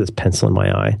God, I have to put this pencil in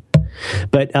my eye.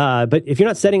 But if you're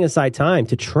not setting aside time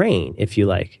to train, if you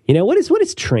like, you know, what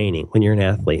is training when you're an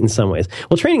athlete in some ways?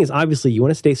 Well, training is obviously you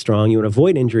want to stay strong, you want to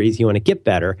avoid injuries, you want to get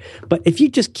better. But if you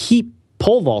just keep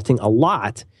pole vaulting a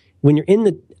lot, when you're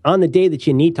on the day that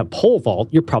you need to pole vault,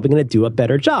 you're probably going to do a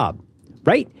better job,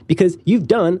 right? Because you've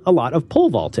done a lot of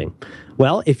pole vaulting.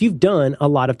 Well, if you've done a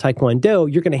lot of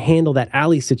Taekwondo, you're going to handle that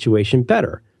alley situation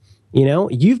better. You know,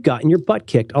 you've gotten your butt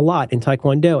kicked a lot in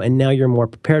Taekwondo, and now you're more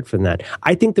prepared for that.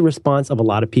 I think the response of a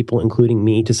lot of people, including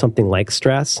me, to something like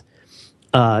stress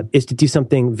is to do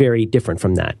something very different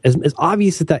from that. As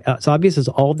obvious as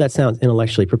all of that sounds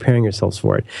intellectually, preparing yourselves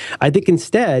for it. I think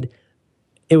instead,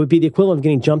 it would be the equivalent of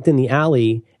getting jumped in the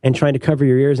alley and trying to cover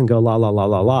your ears and go, la, la, la,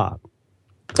 la, la.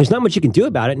 There's not much you can do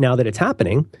about it now that it's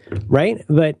happening, right?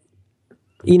 But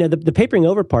you know, the papering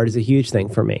over part is a huge thing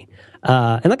for me.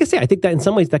 And like I say, I think that in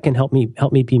some ways that can help me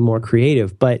be more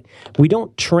creative, but we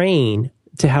don't train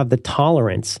to have the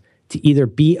tolerance to either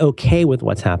be okay with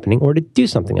what's happening or to do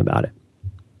something about it.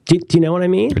 Do you know what I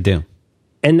mean? I do.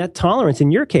 And that tolerance,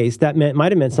 in your case, that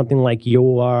might have meant something like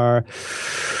you're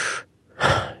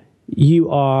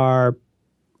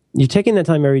taking that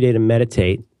time every day to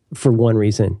meditate for one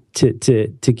reason, to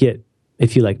get,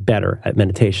 if you like, better at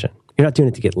meditation. You're not doing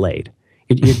it to get laid.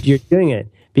 You're doing it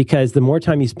because the more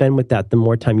time you spend with that, the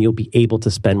more time you'll be able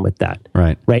to spend with that.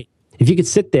 Right. Right. If you could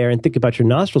sit there and think about your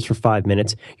nostrils for 5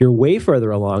 minutes, you're way further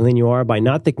along than you are by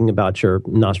not thinking about your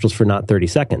nostrils for not 30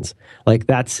 seconds. Like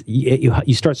that's,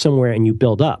 you start somewhere and you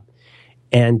build up.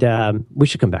 And we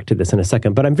should come back to this in a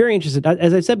second. But I'm very interested.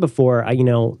 As I said before,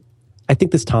 I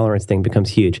think this tolerance thing becomes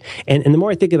huge. And the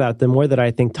more I think about it, the more that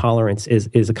I think tolerance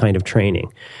is a kind of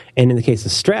training. And in the case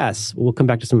of stress, we'll come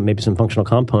back to maybe some functional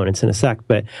components in a sec.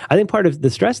 But I think part of the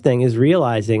stress thing is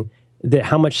realizing that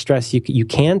how much stress you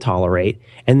can tolerate.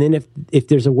 And then if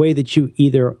there's a way that you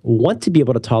either want to be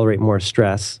able to tolerate more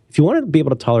stress, if you want to be able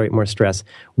to tolerate more stress,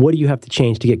 what do you have to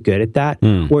change to get good at that?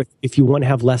 Or if you want to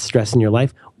have less stress in your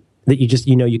life that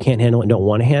you can't handle it and don't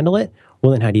want to handle it,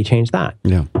 well, then how do you change that?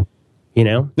 Yeah. You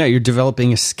know? No, you're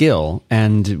developing a skill,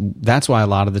 and that's why a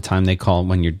lot of the time they call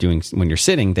when you're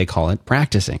sitting, they call it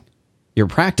practicing. You're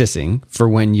practicing for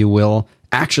when you will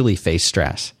actually face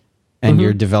stress, and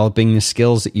you're developing the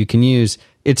skills that you can use.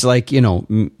 It's like, you know,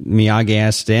 Miyagi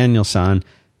asked Daniel-san,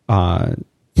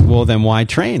 well, then why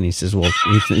train? He says, well,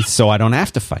 so I don't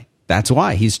have to fight. That's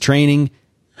why he's training.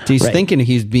 He's thinking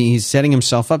he's setting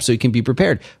himself up so he can be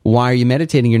prepared. Why are you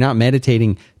meditating? You're not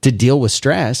meditating to deal with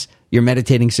stress. You're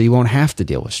meditating so you won't have to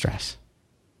deal with stress.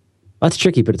 That's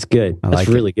tricky, but it's good. That's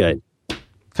really good. Can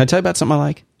I tell you about something I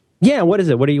like? Yeah. What is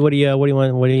it? What do you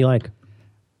want? What do you like?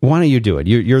 Why don't you do it?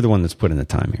 You're the one that's putting the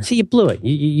time here. See, you blew it.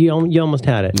 You almost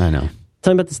had it. I know.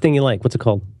 Tell me about this thing you like. What's it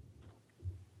called?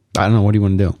 I don't know. What do you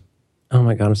want to do? Oh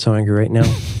my God, I'm so angry right now.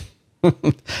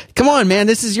 Come on, man.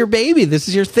 This is your baby. This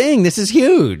is your thing. This is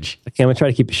huge. Okay, I'm going to try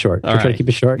to keep it short. Try to keep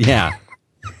it short. Yeah.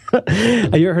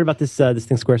 Have you ever heard about this thing,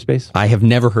 Squarespace? I have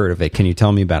never heard of it. Can you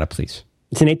tell me about it, please?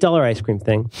 It's an $8 ice cream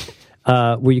thing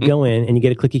where you go in and you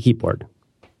get a clicky keyboard,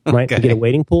 right? Okay. You get a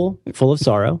waiting pool full of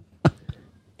sorrow,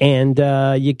 and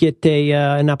you get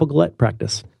an apple galette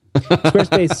practice.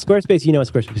 Squarespace, you know what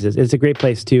Squarespace is. It's a great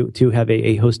place to have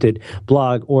a hosted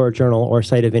blog or journal or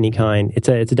site of any kind. It's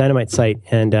a dynamite site,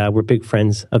 and we're big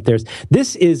friends of theirs.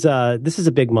 This is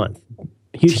a big month.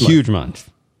 Huge month.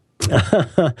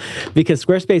 Because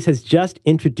Squarespace has just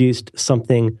introduced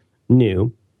something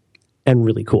new and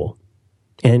really cool.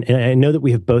 And I know that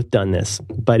we have both done this,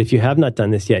 but if you have not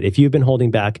done this yet, if you've been holding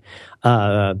back,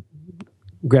 grab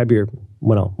your,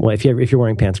 if you're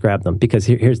wearing pants, grab them, because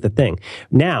here's the thing.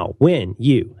 Now, when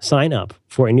you sign up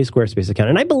for a new Squarespace account,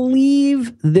 and I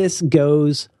believe this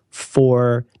goes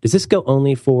does this go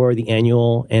only for the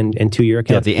annual and 2-year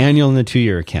accounts? Yeah, the annual and the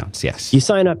 2-year accounts, yes. You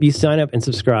sign up and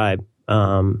subscribe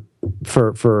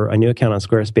for a new account on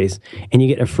Squarespace, and you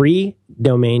get a free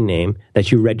domain name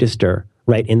that you register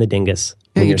right in the dingus.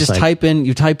 Yeah, you just type in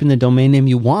the domain name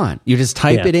you want. You just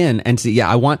type it in and say, you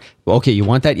want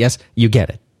that? Yes, you get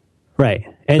it. Right.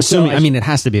 And assuming, it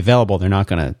has to be available. They're not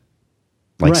going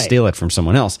to steal it from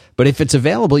someone else. But if it's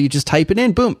available, you just type it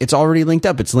in. Boom. It's already linked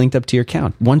up. It's linked up to your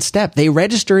account. One step. They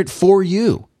register it for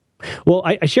you. Well,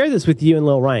 I shared this with you and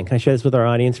Lil Ryan. Can I share this with our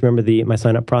audience? Remember my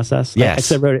sign-up process?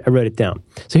 Yes. I wrote it down.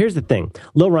 So here's the thing.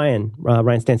 Lil Ryan,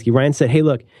 Ryan Stansky, Ryan said, hey,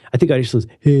 look, I think I just was,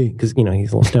 hey, because,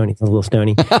 he's a little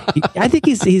stony. I think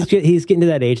he's getting to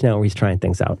that age now where he's trying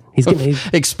things out. He's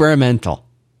experimental.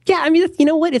 Yeah, I mean, you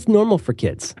know what? It's normal for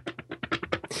kids.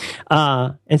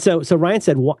 And so Ryan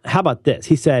said, how about this?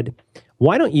 He said,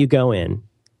 why don't you go in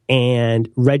and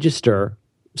register,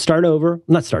 start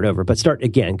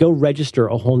again. Go register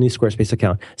a whole new Squarespace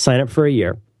account, sign up for a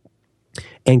year,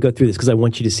 and go through this because I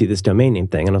want you to see this domain name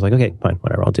thing. And I was like, okay, fine,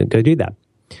 whatever, I'll go do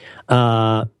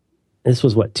that. This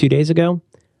was 2 days ago?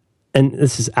 And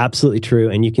this is absolutely true.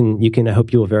 And you can I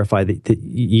hope you will verify that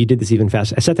you did this even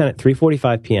faster. I sat down at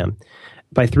 3:45 p.m.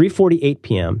 By 3:48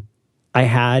 p.m., I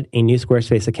had a new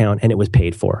Squarespace account and it was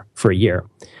paid for a year.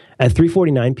 At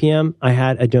 3:49 p.m., I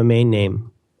had a domain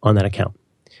name on that account.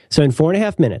 So in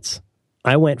 4.5 minutes,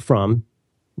 I went from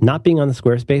not being on the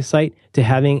Squarespace site to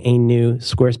having a new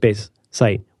Squarespace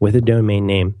site with a domain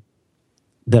name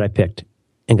that I picked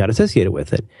and got associated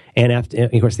with it. And after,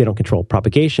 of course, they don't control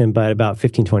propagation, but about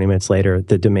 15, 20 minutes later,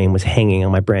 the domain was hanging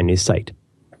on my brand new site.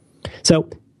 So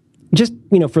just,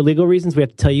 for legal reasons, we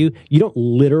have to tell you, you don't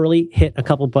literally hit a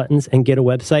couple buttons and get a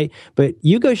website, but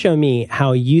you go show me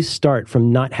how you start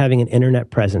from not having an internet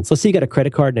presence. Let's say you got a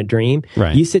credit card and a dream.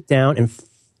 Right. You sit down and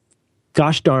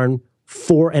gosh darn,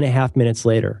 4.5 minutes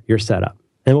later, you're set up.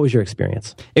 And what was your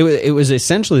experience? It was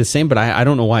essentially the same, but I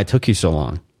don't know why it took you so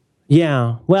long.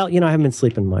 Yeah. Well, I haven't been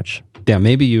sleeping much. Yeah,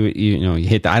 maybe you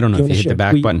hit I don't know if you hit the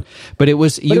back button, but it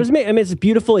was. But it was. I mean, it's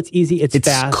beautiful. It's easy. It's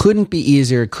fast. Couldn't be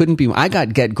easier. It couldn't be. I got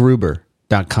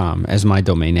getgruber.com as my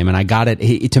domain name, and I got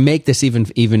it to make this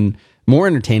even more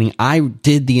entertaining. I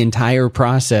did the entire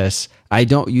process. I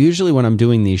don't usually when I'm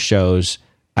doing these shows.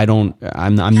 I'm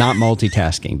not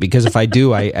multitasking because if I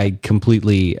do, I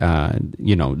completely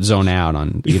zone out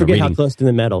on you forget reading, how close to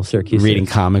the metal Syracuse reading is.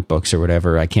 comic books or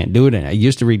whatever. I can't do it. And I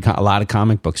used to read a lot of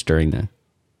comic books during the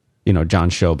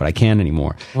John's show, but I can't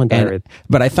anymore.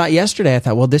 But I thought yesterday,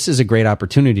 well, this is a great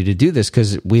opportunity to do this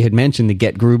because we had mentioned the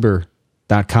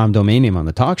getgruber.com domain name on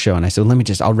the talk show. And I said,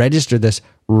 I'll register this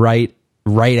right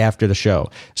after the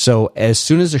show. So as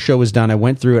soon as the show was done, I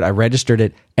went through it, I registered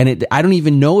it, and I don't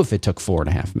even know if it took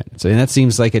 4.5 minutes. And that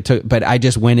seems like it took, but I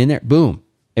just went in there, boom,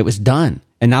 it was done.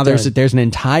 And now there's an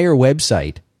entire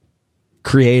website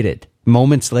created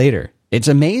moments later. It's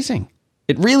amazing.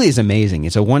 It really is amazing.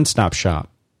 It's a one-stop shop.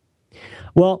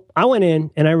 Well, I went in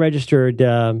and I registered,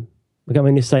 we got my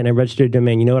new site and I registered a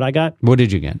domain. You know what I got? What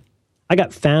did you get? I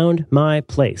got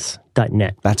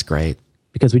foundmyplace.net. That's great.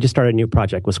 Because we just started a new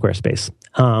project with Squarespace,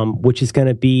 which is going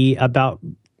to be about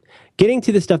getting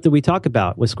to the stuff that we talk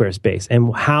about with Squarespace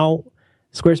and how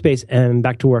Squarespace and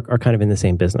Back to Work are kind of in the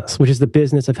same business, which is the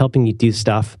business of helping you do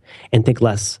stuff and think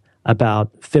less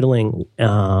about fiddling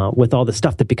with all the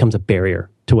stuff that becomes a barrier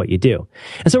to what you do.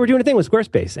 And so we're doing a thing with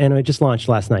Squarespace, and it just launched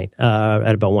last night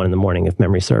at about 1 a.m, if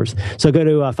memory serves. So go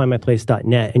to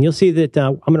findmyplace.net, and you'll see that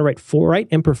I'm going to write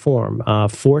and perform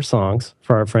 4 songs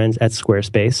for our friends at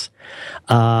Squarespace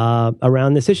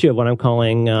around this issue of what I'm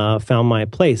calling Found My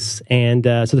Place. And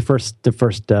so the first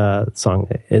song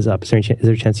is up. Is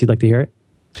there a chance you'd like to hear it?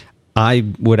 I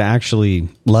would actually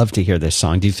love to hear this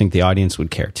song. Do you think the audience would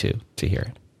care to hear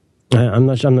it? I'm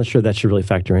not sure that should really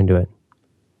factor into it.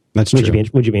 That's true.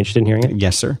 Would you be interested in hearing it?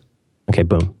 Yes, sir. Okay,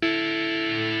 boom.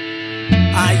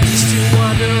 I used to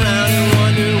wander around and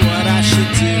wonder what I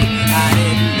should do. I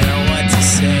didn't know what to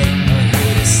say or who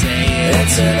to say it.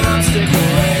 It's an obstacle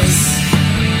race.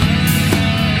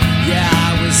 Yeah,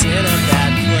 I was in a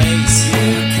bad place.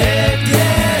 You can't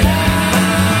get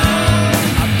out.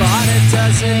 I bought a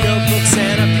dozen notebooks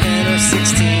and a pen or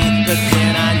 16, but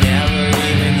then I never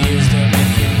even used them,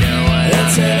 if you know what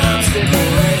it's an obstacle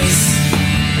race.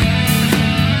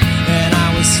 And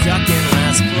I was stuck in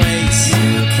last place.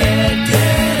 You can't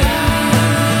get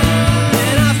out.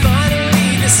 And I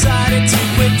finally decided to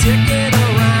quit dicking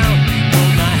around.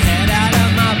 Pulled my head out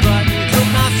of my button, put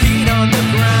my feet on the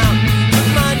ground. Took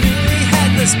my newly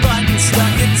headless button,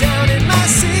 stuck it down in my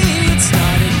seat.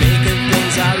 Started making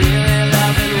things I really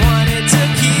love and wanted to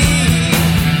keep.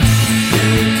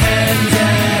 You can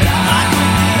get out. I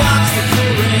quit the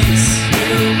obstacle race.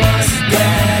 You must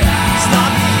get out.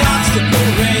 Stop the obstacle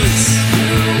race. You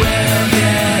will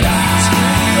get out.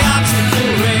 Screw the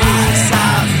obstacle race. I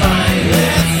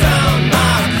finally found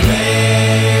my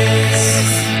place.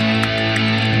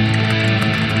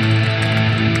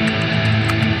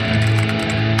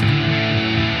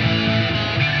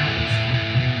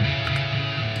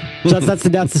 So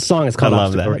that's the song. It's I called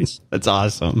love Obstacle that. Race. That's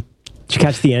awesome. Did you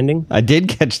catch the ending? I did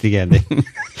catch the ending.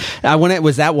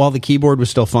 Was that while the keyboard was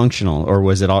still functional, or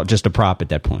was it all just a prop at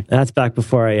that point? That's back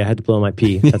before I had to blow my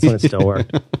pee. That's when it still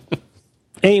worked.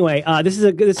 Anyway, this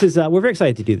is we're very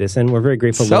excited to do this, and we're very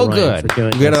grateful. So to Ryan good. for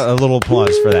doing We got this. a little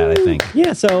applause for that, I think.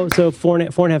 Yeah, so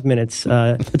 4.5 minutes.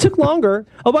 It took longer.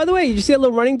 Oh, by the way, did you see that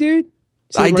little running dude?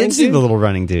 I did see the little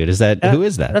running dude. Who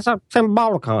is that? That's a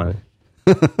Symbolicon.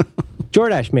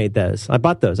 Jordache made those. I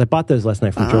bought those last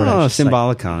night from Jordache. Oh,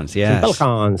 Symbolicons, yes.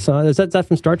 Symbolicons. Is that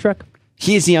from Star Trek?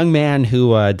 He's the young man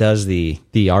who does the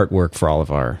artwork for all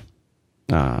of our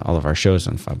shows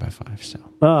on 5x5. So.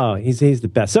 Oh, he's the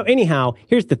best. So anyhow,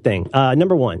 here's the thing.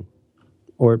 Number one,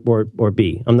 or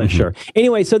B, I'm not sure.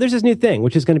 Anyway, so there's this new thing,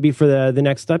 which is going to be for the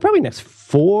next probably next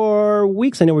 4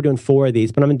 weeks. I know we're doing 4 of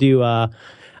these, but I'm going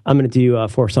to do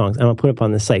 4 songs, and I'll put it up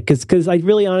on the site because I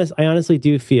honestly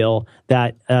do feel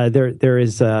that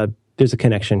there's a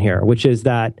connection here, which is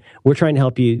that we're trying to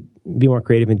help you be more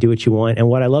creative and do what you want. And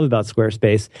what I love about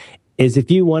Squarespace is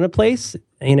if you want a place,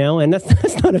 and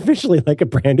that's not officially like a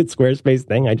branded Squarespace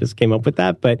thing. I just came up with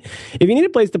that. But if you need a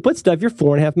place to put stuff, you're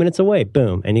 4.5 minutes away.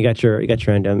 Boom. And you got your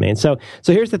own domain. So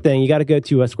here's the thing. You got to go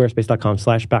to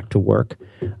squarespace.com/back-to-work.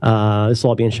 This will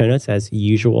all be in show notes as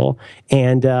usual.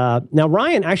 And now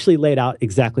Ryan actually laid out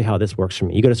exactly how this works for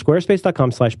me. You go to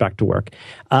squarespace.com/back-to-work.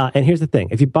 And here's the thing.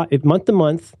 If month to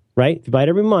month, right? If you buy it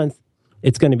every month,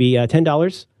 it's going to be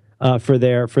 $10. For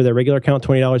their regular account,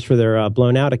 $20 for their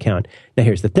blown out account. Now,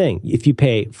 here's the thing. If you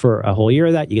pay for a whole year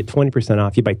of that, you get 20%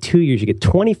 off. You buy 2 years, you get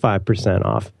 25%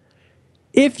 off.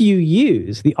 If you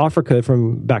use the offer code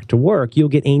from Back to Work, you'll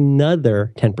get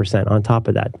another 10% on top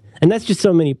of that. And that's just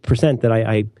so many percent that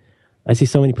I see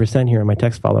so many percent here in my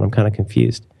text file that I'm kind of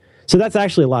confused. So that's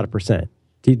actually a lot of percent.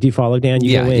 Do you follow, Dan?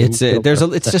 It's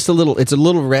just a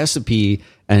little recipe.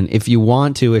 And if you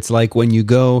want to, it's like when you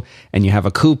go and you have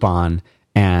a coupon,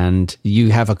 and you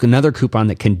have another coupon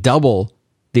that can double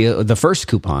the first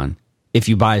coupon if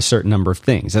you buy a certain number of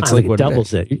things. That's like what it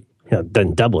doubles it.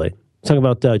 Doesn't double it. Talking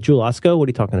about Jewel Osco? What are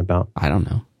you talking about? I don't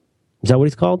know. Is that what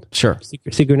he's called? Sure.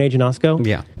 Secret Agent Osco?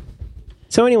 Yeah.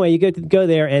 So anyway, you go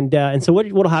there, and so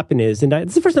what'll happen is, and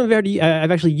it's the first time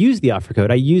I've actually used the offer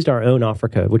code. I used our own offer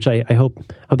code, which I hope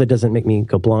that doesn't make me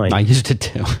go blind. I used it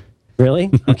too.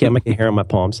 Really? Okay, I might get hair on my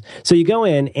palms. So you go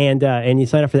in and you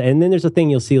sign up for that, and then there's a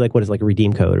thing you'll see like what is like a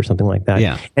redeem code or something like that.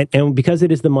 Yeah. And because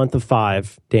it is the month of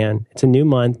 5, Dan, it's a new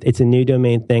month, it's a new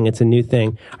domain thing, it's a new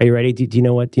thing. Are you ready? Do you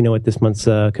know what this month's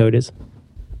code is?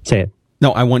 Say it.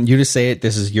 No, I want you to say it.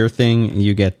 This is your thing.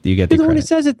 You get the You're credit. the one who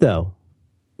says it though.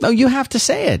 No, you have to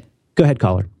say it. Go ahead,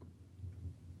 caller.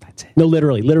 That's it. No,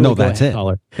 literally. No, go that's ahead, it.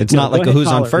 Caller. It's No, not like go a ahead, who's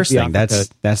on caller. first It's the thing. offer code.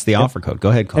 That's the offer code. Go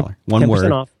ahead, caller. One 10%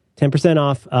 word. off. 10%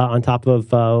 off on top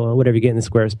of whatever you get in the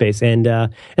Squarespace. And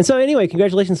so anyway,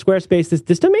 congratulations, Squarespace.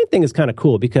 This domain thing is kind of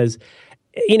cool because,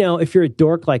 if you're a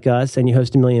dork like us and you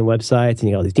host 1 million websites and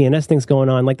you got all these DNS things going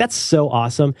on, like that's so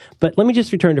awesome. But let me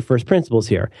just return to first principles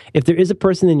here. If there is a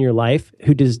person in your life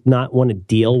who does not want to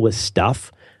deal with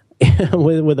stuff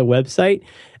with a website,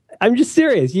 I'm just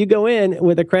serious. You go in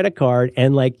with a credit card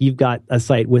and like you've got a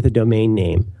site with a domain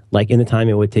name, like in the time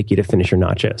it would take you to finish your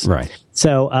nachos. Right.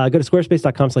 So go to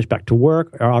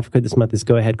squarespace.com/back-to-work. Our offer code this month is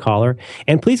Go Ahead Caller.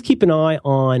 And please keep an eye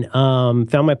on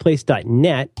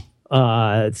foundmyplace.net.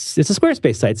 It's a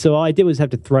Squarespace site. So all I did was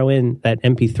have to throw in that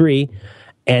MP3,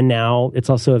 and now it's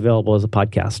also available as a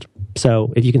podcast.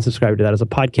 So if you can subscribe to that as a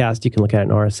podcast, you can look at it in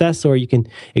RSS, or you can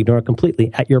ignore it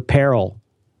completely at your peril.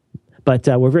 But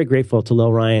we're very grateful to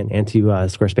Lil Ryan and to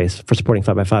Squarespace for supporting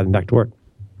 5x5 and Back to Work.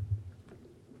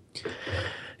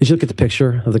 Did you look at the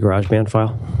picture of the GarageBand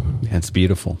file? That's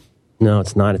beautiful. No,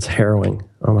 it's not. It's harrowing.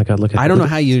 Oh my God, look at it. I don't know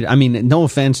how you, no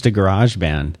offense to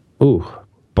GarageBand, Ooh.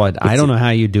 but I don't know how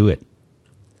you do it.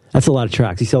 That's a lot of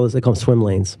tracks. You see all those, they call them swim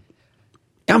lanes.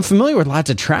 I'm familiar with lots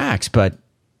of tracks, but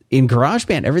in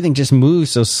GarageBand, everything just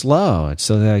moves so slow. It's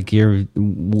so like you're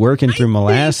working through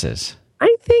molasses.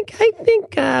 I think,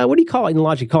 what do you call it in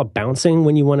Logic? You call it bouncing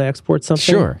when you want to export something?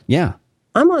 Sure, yeah.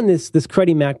 I'm on this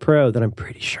Cruddy Mac Pro that I'm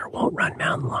pretty sure won't run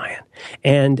Mountain Lion.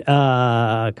 And,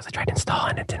 because I tried to install it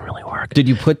and it didn't really work. Did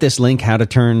you put this link, how to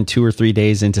turn 2 or 3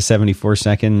 days into 74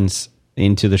 seconds,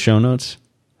 into the show notes?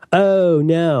 Oh,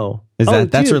 no.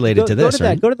 That's related to this,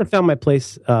 right? Go to the Found My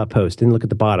Place post and look at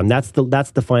the bottom. That's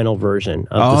the final version.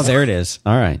 Of there it is.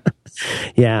 All right.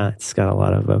 Yeah, it's got a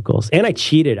lot of vocals. And I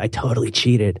cheated. I totally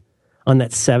cheated. On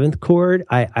that 7th chord,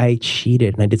 I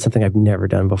cheated and I did something I've never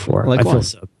done before. Like I what? feel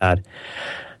so bad.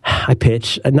 I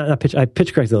pitch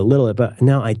corrected a little bit, but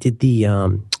now I did the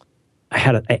I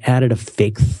added a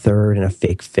fake 3rd and a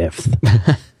fake 5th.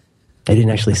 I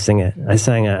didn't actually sing it. I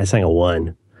sang a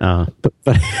 1.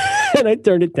 but and I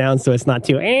turned it down so it's not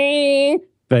too.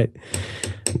 But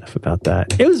enough about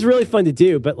that. It was really fun to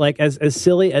do, but like as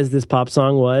silly as this pop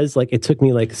song was, like it took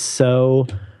me like so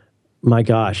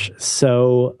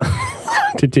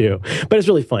to do, but it's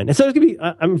really fun. And so it's gonna be.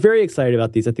 I'm very excited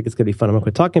about these. I think it's gonna be fun. I'm gonna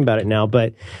quit talking about it now,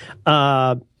 but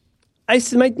I've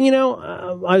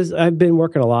been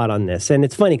working a lot on this, and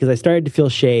it's funny because I started to feel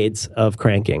shades of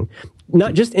cranking.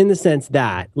 Not just in the sense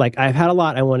that, like, I've had a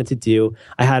lot I wanted to do.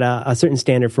 I had a certain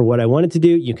standard for what I wanted to do.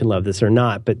 You can love this or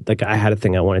not, but like I had a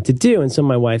thing I wanted to do. And so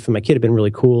my wife and my kid have been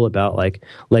really cool about like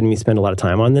letting me spend a lot of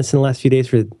time on this in the last few days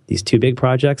for these 2 big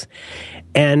projects.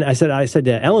 And I said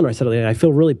to Eleanor, I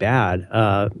feel really bad.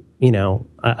 I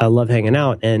love hanging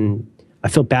out and I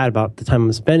feel bad about the time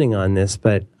I'm spending on this.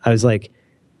 But I was like,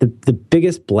 the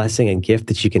biggest blessing and gift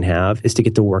that you can have is to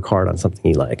get to work hard on something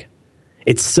you like.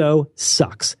 It so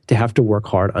sucks to have to work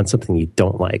hard on something you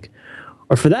don't like.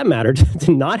 Or for that matter,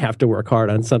 to not have to work hard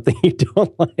on something you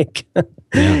don't like.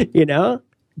 Yeah.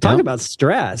 Talk about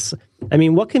stress. I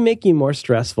mean, what can make you more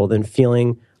stressful than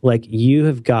feeling like you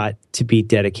have got to be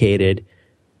dedicated,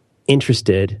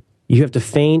 interested, you have to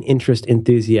feign interest,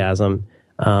 enthusiasm,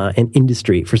 and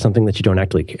industry for something that you don't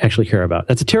actually care about.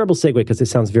 That's a terrible segue because it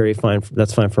sounds very fine.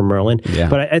 That's fine for Merlin. Yeah.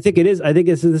 But I think it is. I think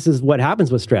this is what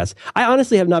happens with stress. I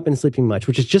honestly have not been sleeping much,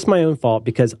 which is just my own fault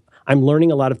because I'm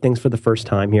learning a lot of things for the first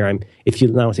time here. I'm, if you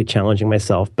not want to say challenging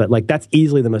myself, but like that's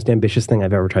easily the most ambitious thing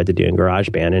I've ever tried to do in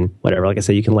GarageBand and whatever. Like I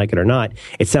say, you can like it or not.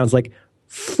 It sounds like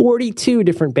 42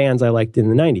 different bands I liked in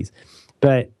the 90s.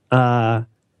 But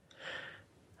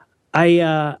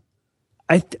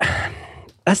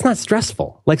that's not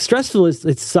stressful. Like stressful is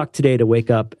it sucked today to wake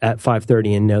up at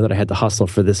 5:30 and know that I had to hustle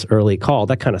for this early call.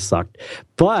 That kind of sucked.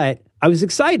 But I was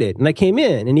excited and I came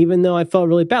in, and even though I felt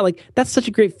really bad, like that's such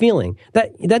a great feeling.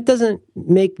 That doesn't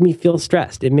make me feel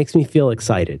stressed. It makes me feel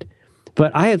excited.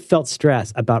 But I have felt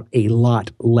stress about a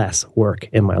lot less work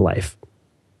in my life,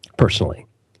 personally.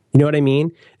 You know what I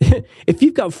mean? If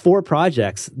you've got 4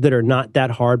 projects that are not that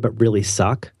hard but really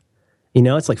suck,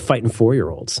 it's like fighting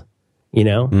 4-year-olds. You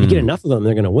get enough of them,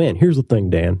 they're going to win. Here's the thing,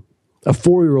 Dan. A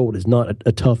 4-year-old is not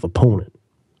a tough opponent,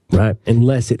 right?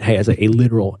 Unless it has a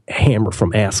literal hammer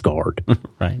from Asgard.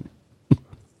 Right.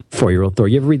 4-year-old Thor.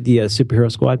 You ever read the Superhero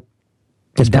Squad?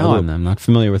 No, I'm not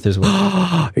familiar with his work.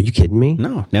 Are you kidding me?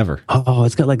 No, never. Oh,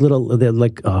 it's got like little,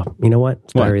 you know what?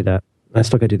 I read that. I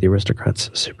still got to do the Aristocrats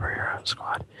Superhero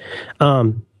Squad.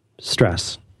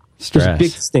 Stress. There's a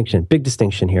big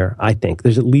distinction here, I think.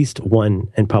 There's at least one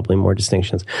and probably more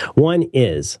distinctions. One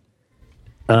is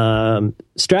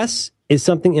stress is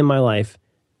something in my life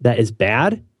that is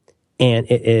bad and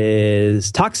it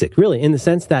is toxic, really, in the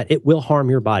sense that it will harm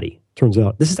your body. Turns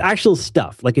out this is actual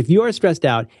stuff. Like if you are stressed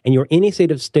out and you're in a state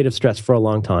of stress for a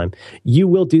long time, you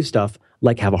will do stuff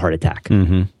like have a heart attack.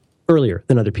 Mm-hmm. Earlier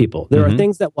than other people. There are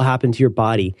things that will happen to your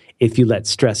body if you let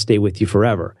stress stay with you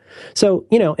forever. So,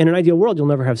 in an ideal world, you'll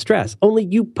never have stress. Only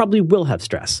you probably will have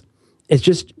stress. It's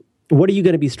just, what are you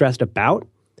going to be stressed about?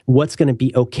 What's going to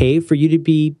be okay for you to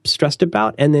be stressed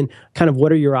about? And then kind of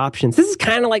what are your options? This is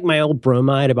kind of like my old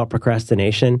bromide about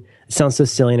procrastination. It sounds so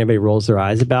silly and everybody rolls their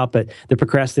eyes about, but the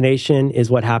procrastination is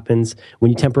what happens when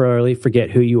you temporarily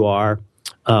forget who you are,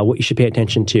 what you should pay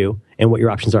attention to, and what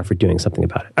your options are for doing something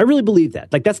about it. I really believe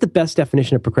that. Like, that's the best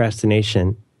definition of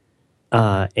procrastination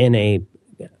in a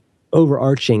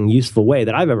overarching, useful way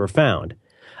that I've ever found.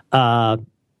 But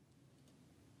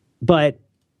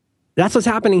that's what's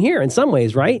happening here in some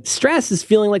ways, right? Stress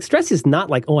is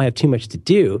not like, oh, I have too much to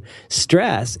do.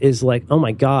 Stress is like, oh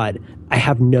my God, I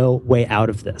have no way out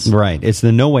of this. Right. It's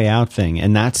the no way out thing.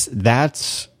 And that's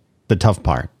the tough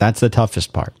part. That's the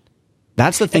toughest part.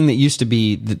 That's the thing that used to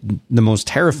be the most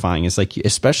terrifying. Is like,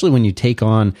 especially when you take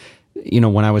on,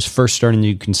 when I was first starting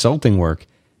to do consulting work,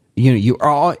 you are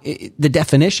all, the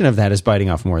definition of that is biting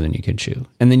off more than you can chew.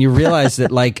 And then you realize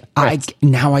that like, right.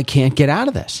 I can't get out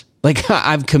of this. Like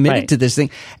I've committed to this thing.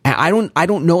 And I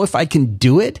don't know if I can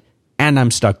do it, and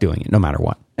I'm stuck doing it no matter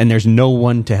what. And there's no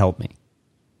one to help me.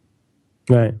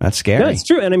 Right. That's scary. No, it's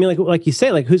true. And I mean, like you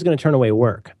say, like who's going to turn away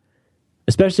work?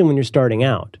 Especially when you're starting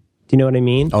out. Do you know what I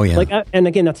mean? Oh yeah. Like, and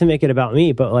again, not to make it about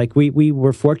me, but like we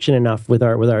were fortunate enough with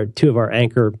our 2 of our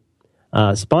anchor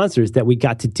sponsors that we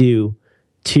got to do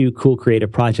 2 cool creative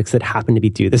projects that happened to be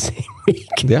due the same week.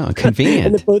 Yeah, convenient.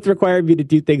 And they both required me to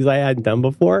do things I hadn't done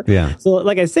before. Yeah. So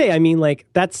like I say, I mean, like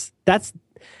that's.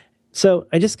 So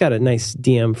I just got a nice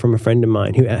DM from a friend of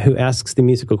mine who asks the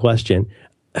musical question: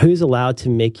 who's allowed to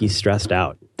make you stressed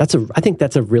out? I think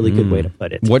that's a really good way to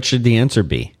put it. What should the answer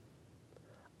be?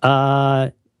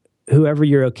 Whoever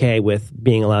you're okay with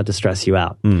being allowed to stress you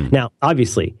out. Now,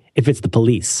 obviously, if it's the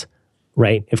police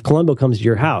right? If Columbo comes to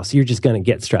your house, you're just going to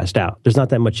get stressed out. There's not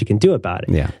that much you can do about it.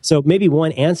 Yeah. So maybe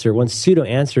one pseudo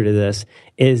answer to this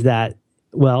is that,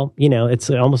 well, it's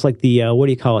almost like the what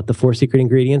do you call it? The 4 secret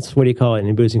ingredients. What do you call it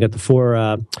in Buddhism? You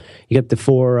got the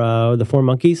four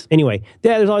monkeys. Anyway,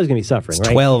 there's always going to be suffering,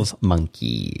 right? 12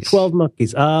 monkeys. 12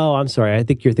 monkeys. Oh, I'm sorry. I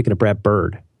think you're thinking of Brad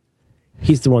Bird.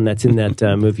 He's the one that's in that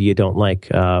movie you don't like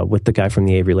with the guy from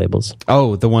the Avery Labels.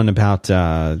 Oh, the one about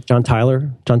John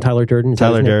Tyler Durden.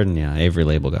 Tyler Durden, yeah, Avery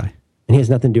Label guy. And he has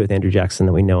nothing to do with Andrew Jackson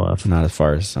that we know of. Not as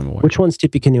far as I'm aware. Which one's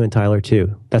Tippecanoe and Tyler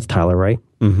too? That's Tyler, right?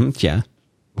 Mm-hmm. Yeah.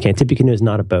 Okay, Tippecanoe is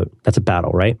not a boat. That's a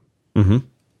battle, right? Mm-hmm.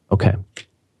 Okay.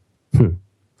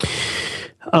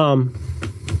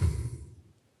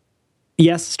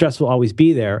 Yes, stress will always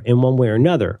be there in one way or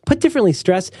another. Put differently,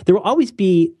 there will always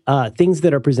be things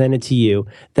that are presented to you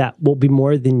that will be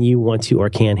more than you want to or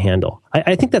can handle.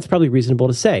 I think that's probably reasonable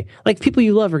to say. Like, people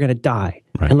you love are going to die.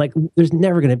 Right. And like, there's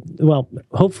never going to, well,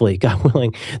 hopefully, God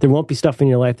willing, there won't be stuff in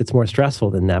your life that's more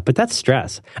stressful than that. But that's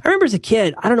stress. I remember as a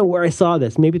kid, I don't know where I saw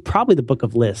this, probably the Book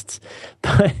of Lists,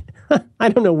 but I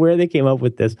don't know where they came up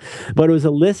with this, but it was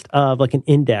a list of like an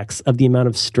index of the amount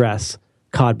of stress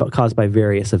caused by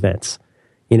various events.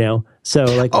 So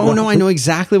like, oh no, I know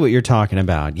exactly what you're talking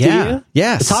about. Yeah,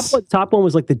 yes. The top one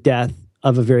was like the death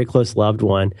of a very close loved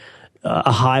one.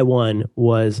 A high one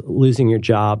was losing your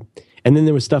job, and then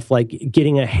there was stuff like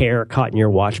getting a hair caught in your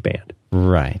watch band.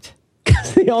 Right.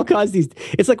 They all cause these.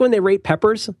 It's like when they rate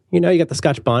peppers. You got the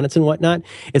Scotch bonnets and whatnot.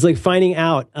 It's like finding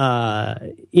out.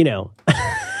 I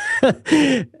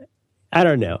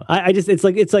don't know. I just. It's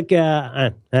like.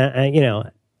 I'm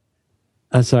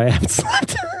sorry, I haven't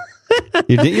slept.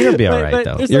 You're gonna be all right,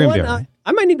 though. You're gonna be all right.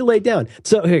 I might need to lay down.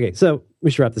 So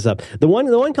we should wrap this up. The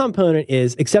one component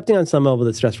is accepting on some level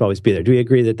that stress will always be there. Do we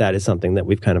agree that is something that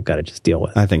we've kind of got to just deal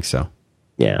with? I think so.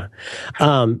 Yeah.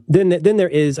 Then there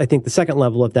is, I think, the second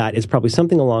level of that is probably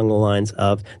something along the lines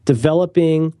of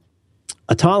developing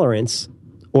a tolerance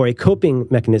or a coping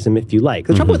mechanism, if you like.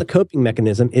 The trouble with a coping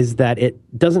mechanism is that it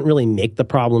doesn't really make the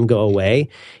problem go away.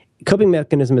 Coping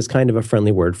mechanism is kind of a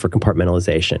friendly word for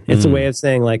compartmentalization. It's a way of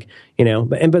saying like,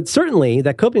 but certainly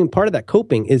that part of that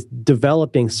coping is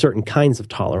developing certain kinds of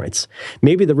tolerance.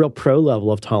 Maybe the real pro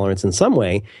level of tolerance in some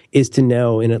way is to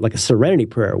know in like a serenity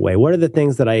prayer way, what are the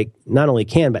things that I not only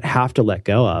can, but have to let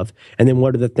go of? And then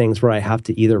what are the things where I have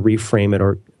to either reframe it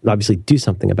or obviously do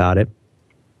something about it?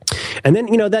 And then,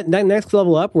 that next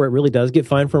level up where it really does get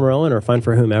fine for Merlin or fine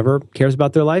for whomever cares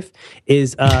about their life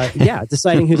is,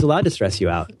 deciding who's allowed to stress you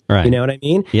out. Right. You know what I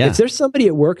mean? Yeah. If there's somebody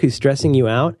at work who's stressing you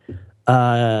out,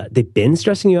 they've been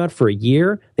stressing you out for a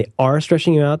year, they are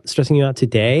stressing you out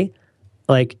today,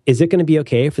 like, is it going to be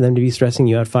okay for them to be stressing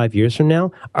you out 5 years from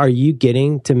now? Are you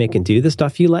getting to make and do the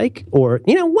stuff you like? Or,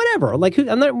 whatever. Like,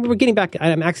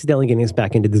 I'm accidentally getting us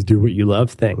back into this do what you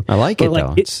love thing. I like it,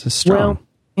 though. It's strong.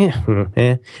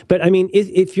 Well, but I mean,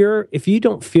 if you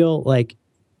don't feel like,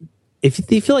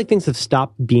 if you feel like things have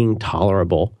stopped being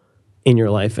tolerable in your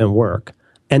life and work,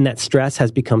 and that stress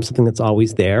has become something that's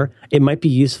always there, it might be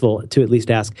useful to at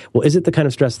least ask, well, is it the kind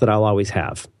of stress that I'll always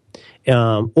have?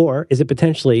 Or is it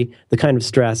potentially the kind of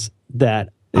stress that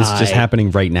it's just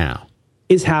happening right now?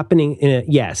 Is happening in a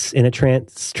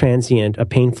transient, a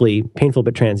painful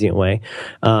but transient way?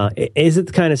 Is it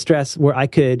the kind of stress where I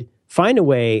could find a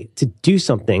way to do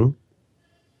something,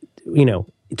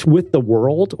 with the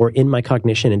world or in my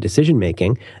cognition and decision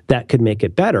making that could make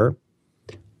it better?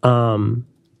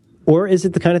 Or is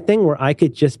it the kind of thing where I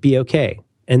could just be okay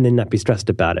and then not be stressed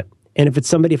about it? And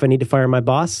if I need to fire my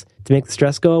boss to make the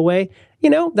stress go away,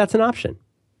 that's an option.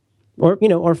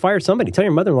 Or fire somebody. Tell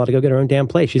your mother-in-law to go get her own damn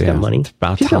place. She's got money. It's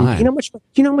about time. Do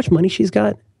you know how much money she's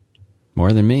got?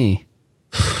 More than me.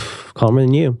 Calmer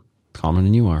than you. Calmer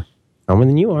than you are. Calmer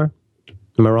than you are.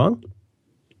 Am I wrong?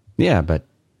 Yeah, but...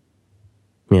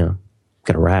 Yeah.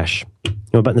 Got a rash. You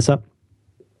want to button this up?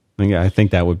 I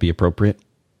think that would be appropriate.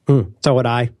 So would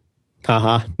I.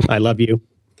 Haha. I love you.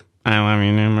 I love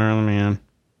you, Merlin, man.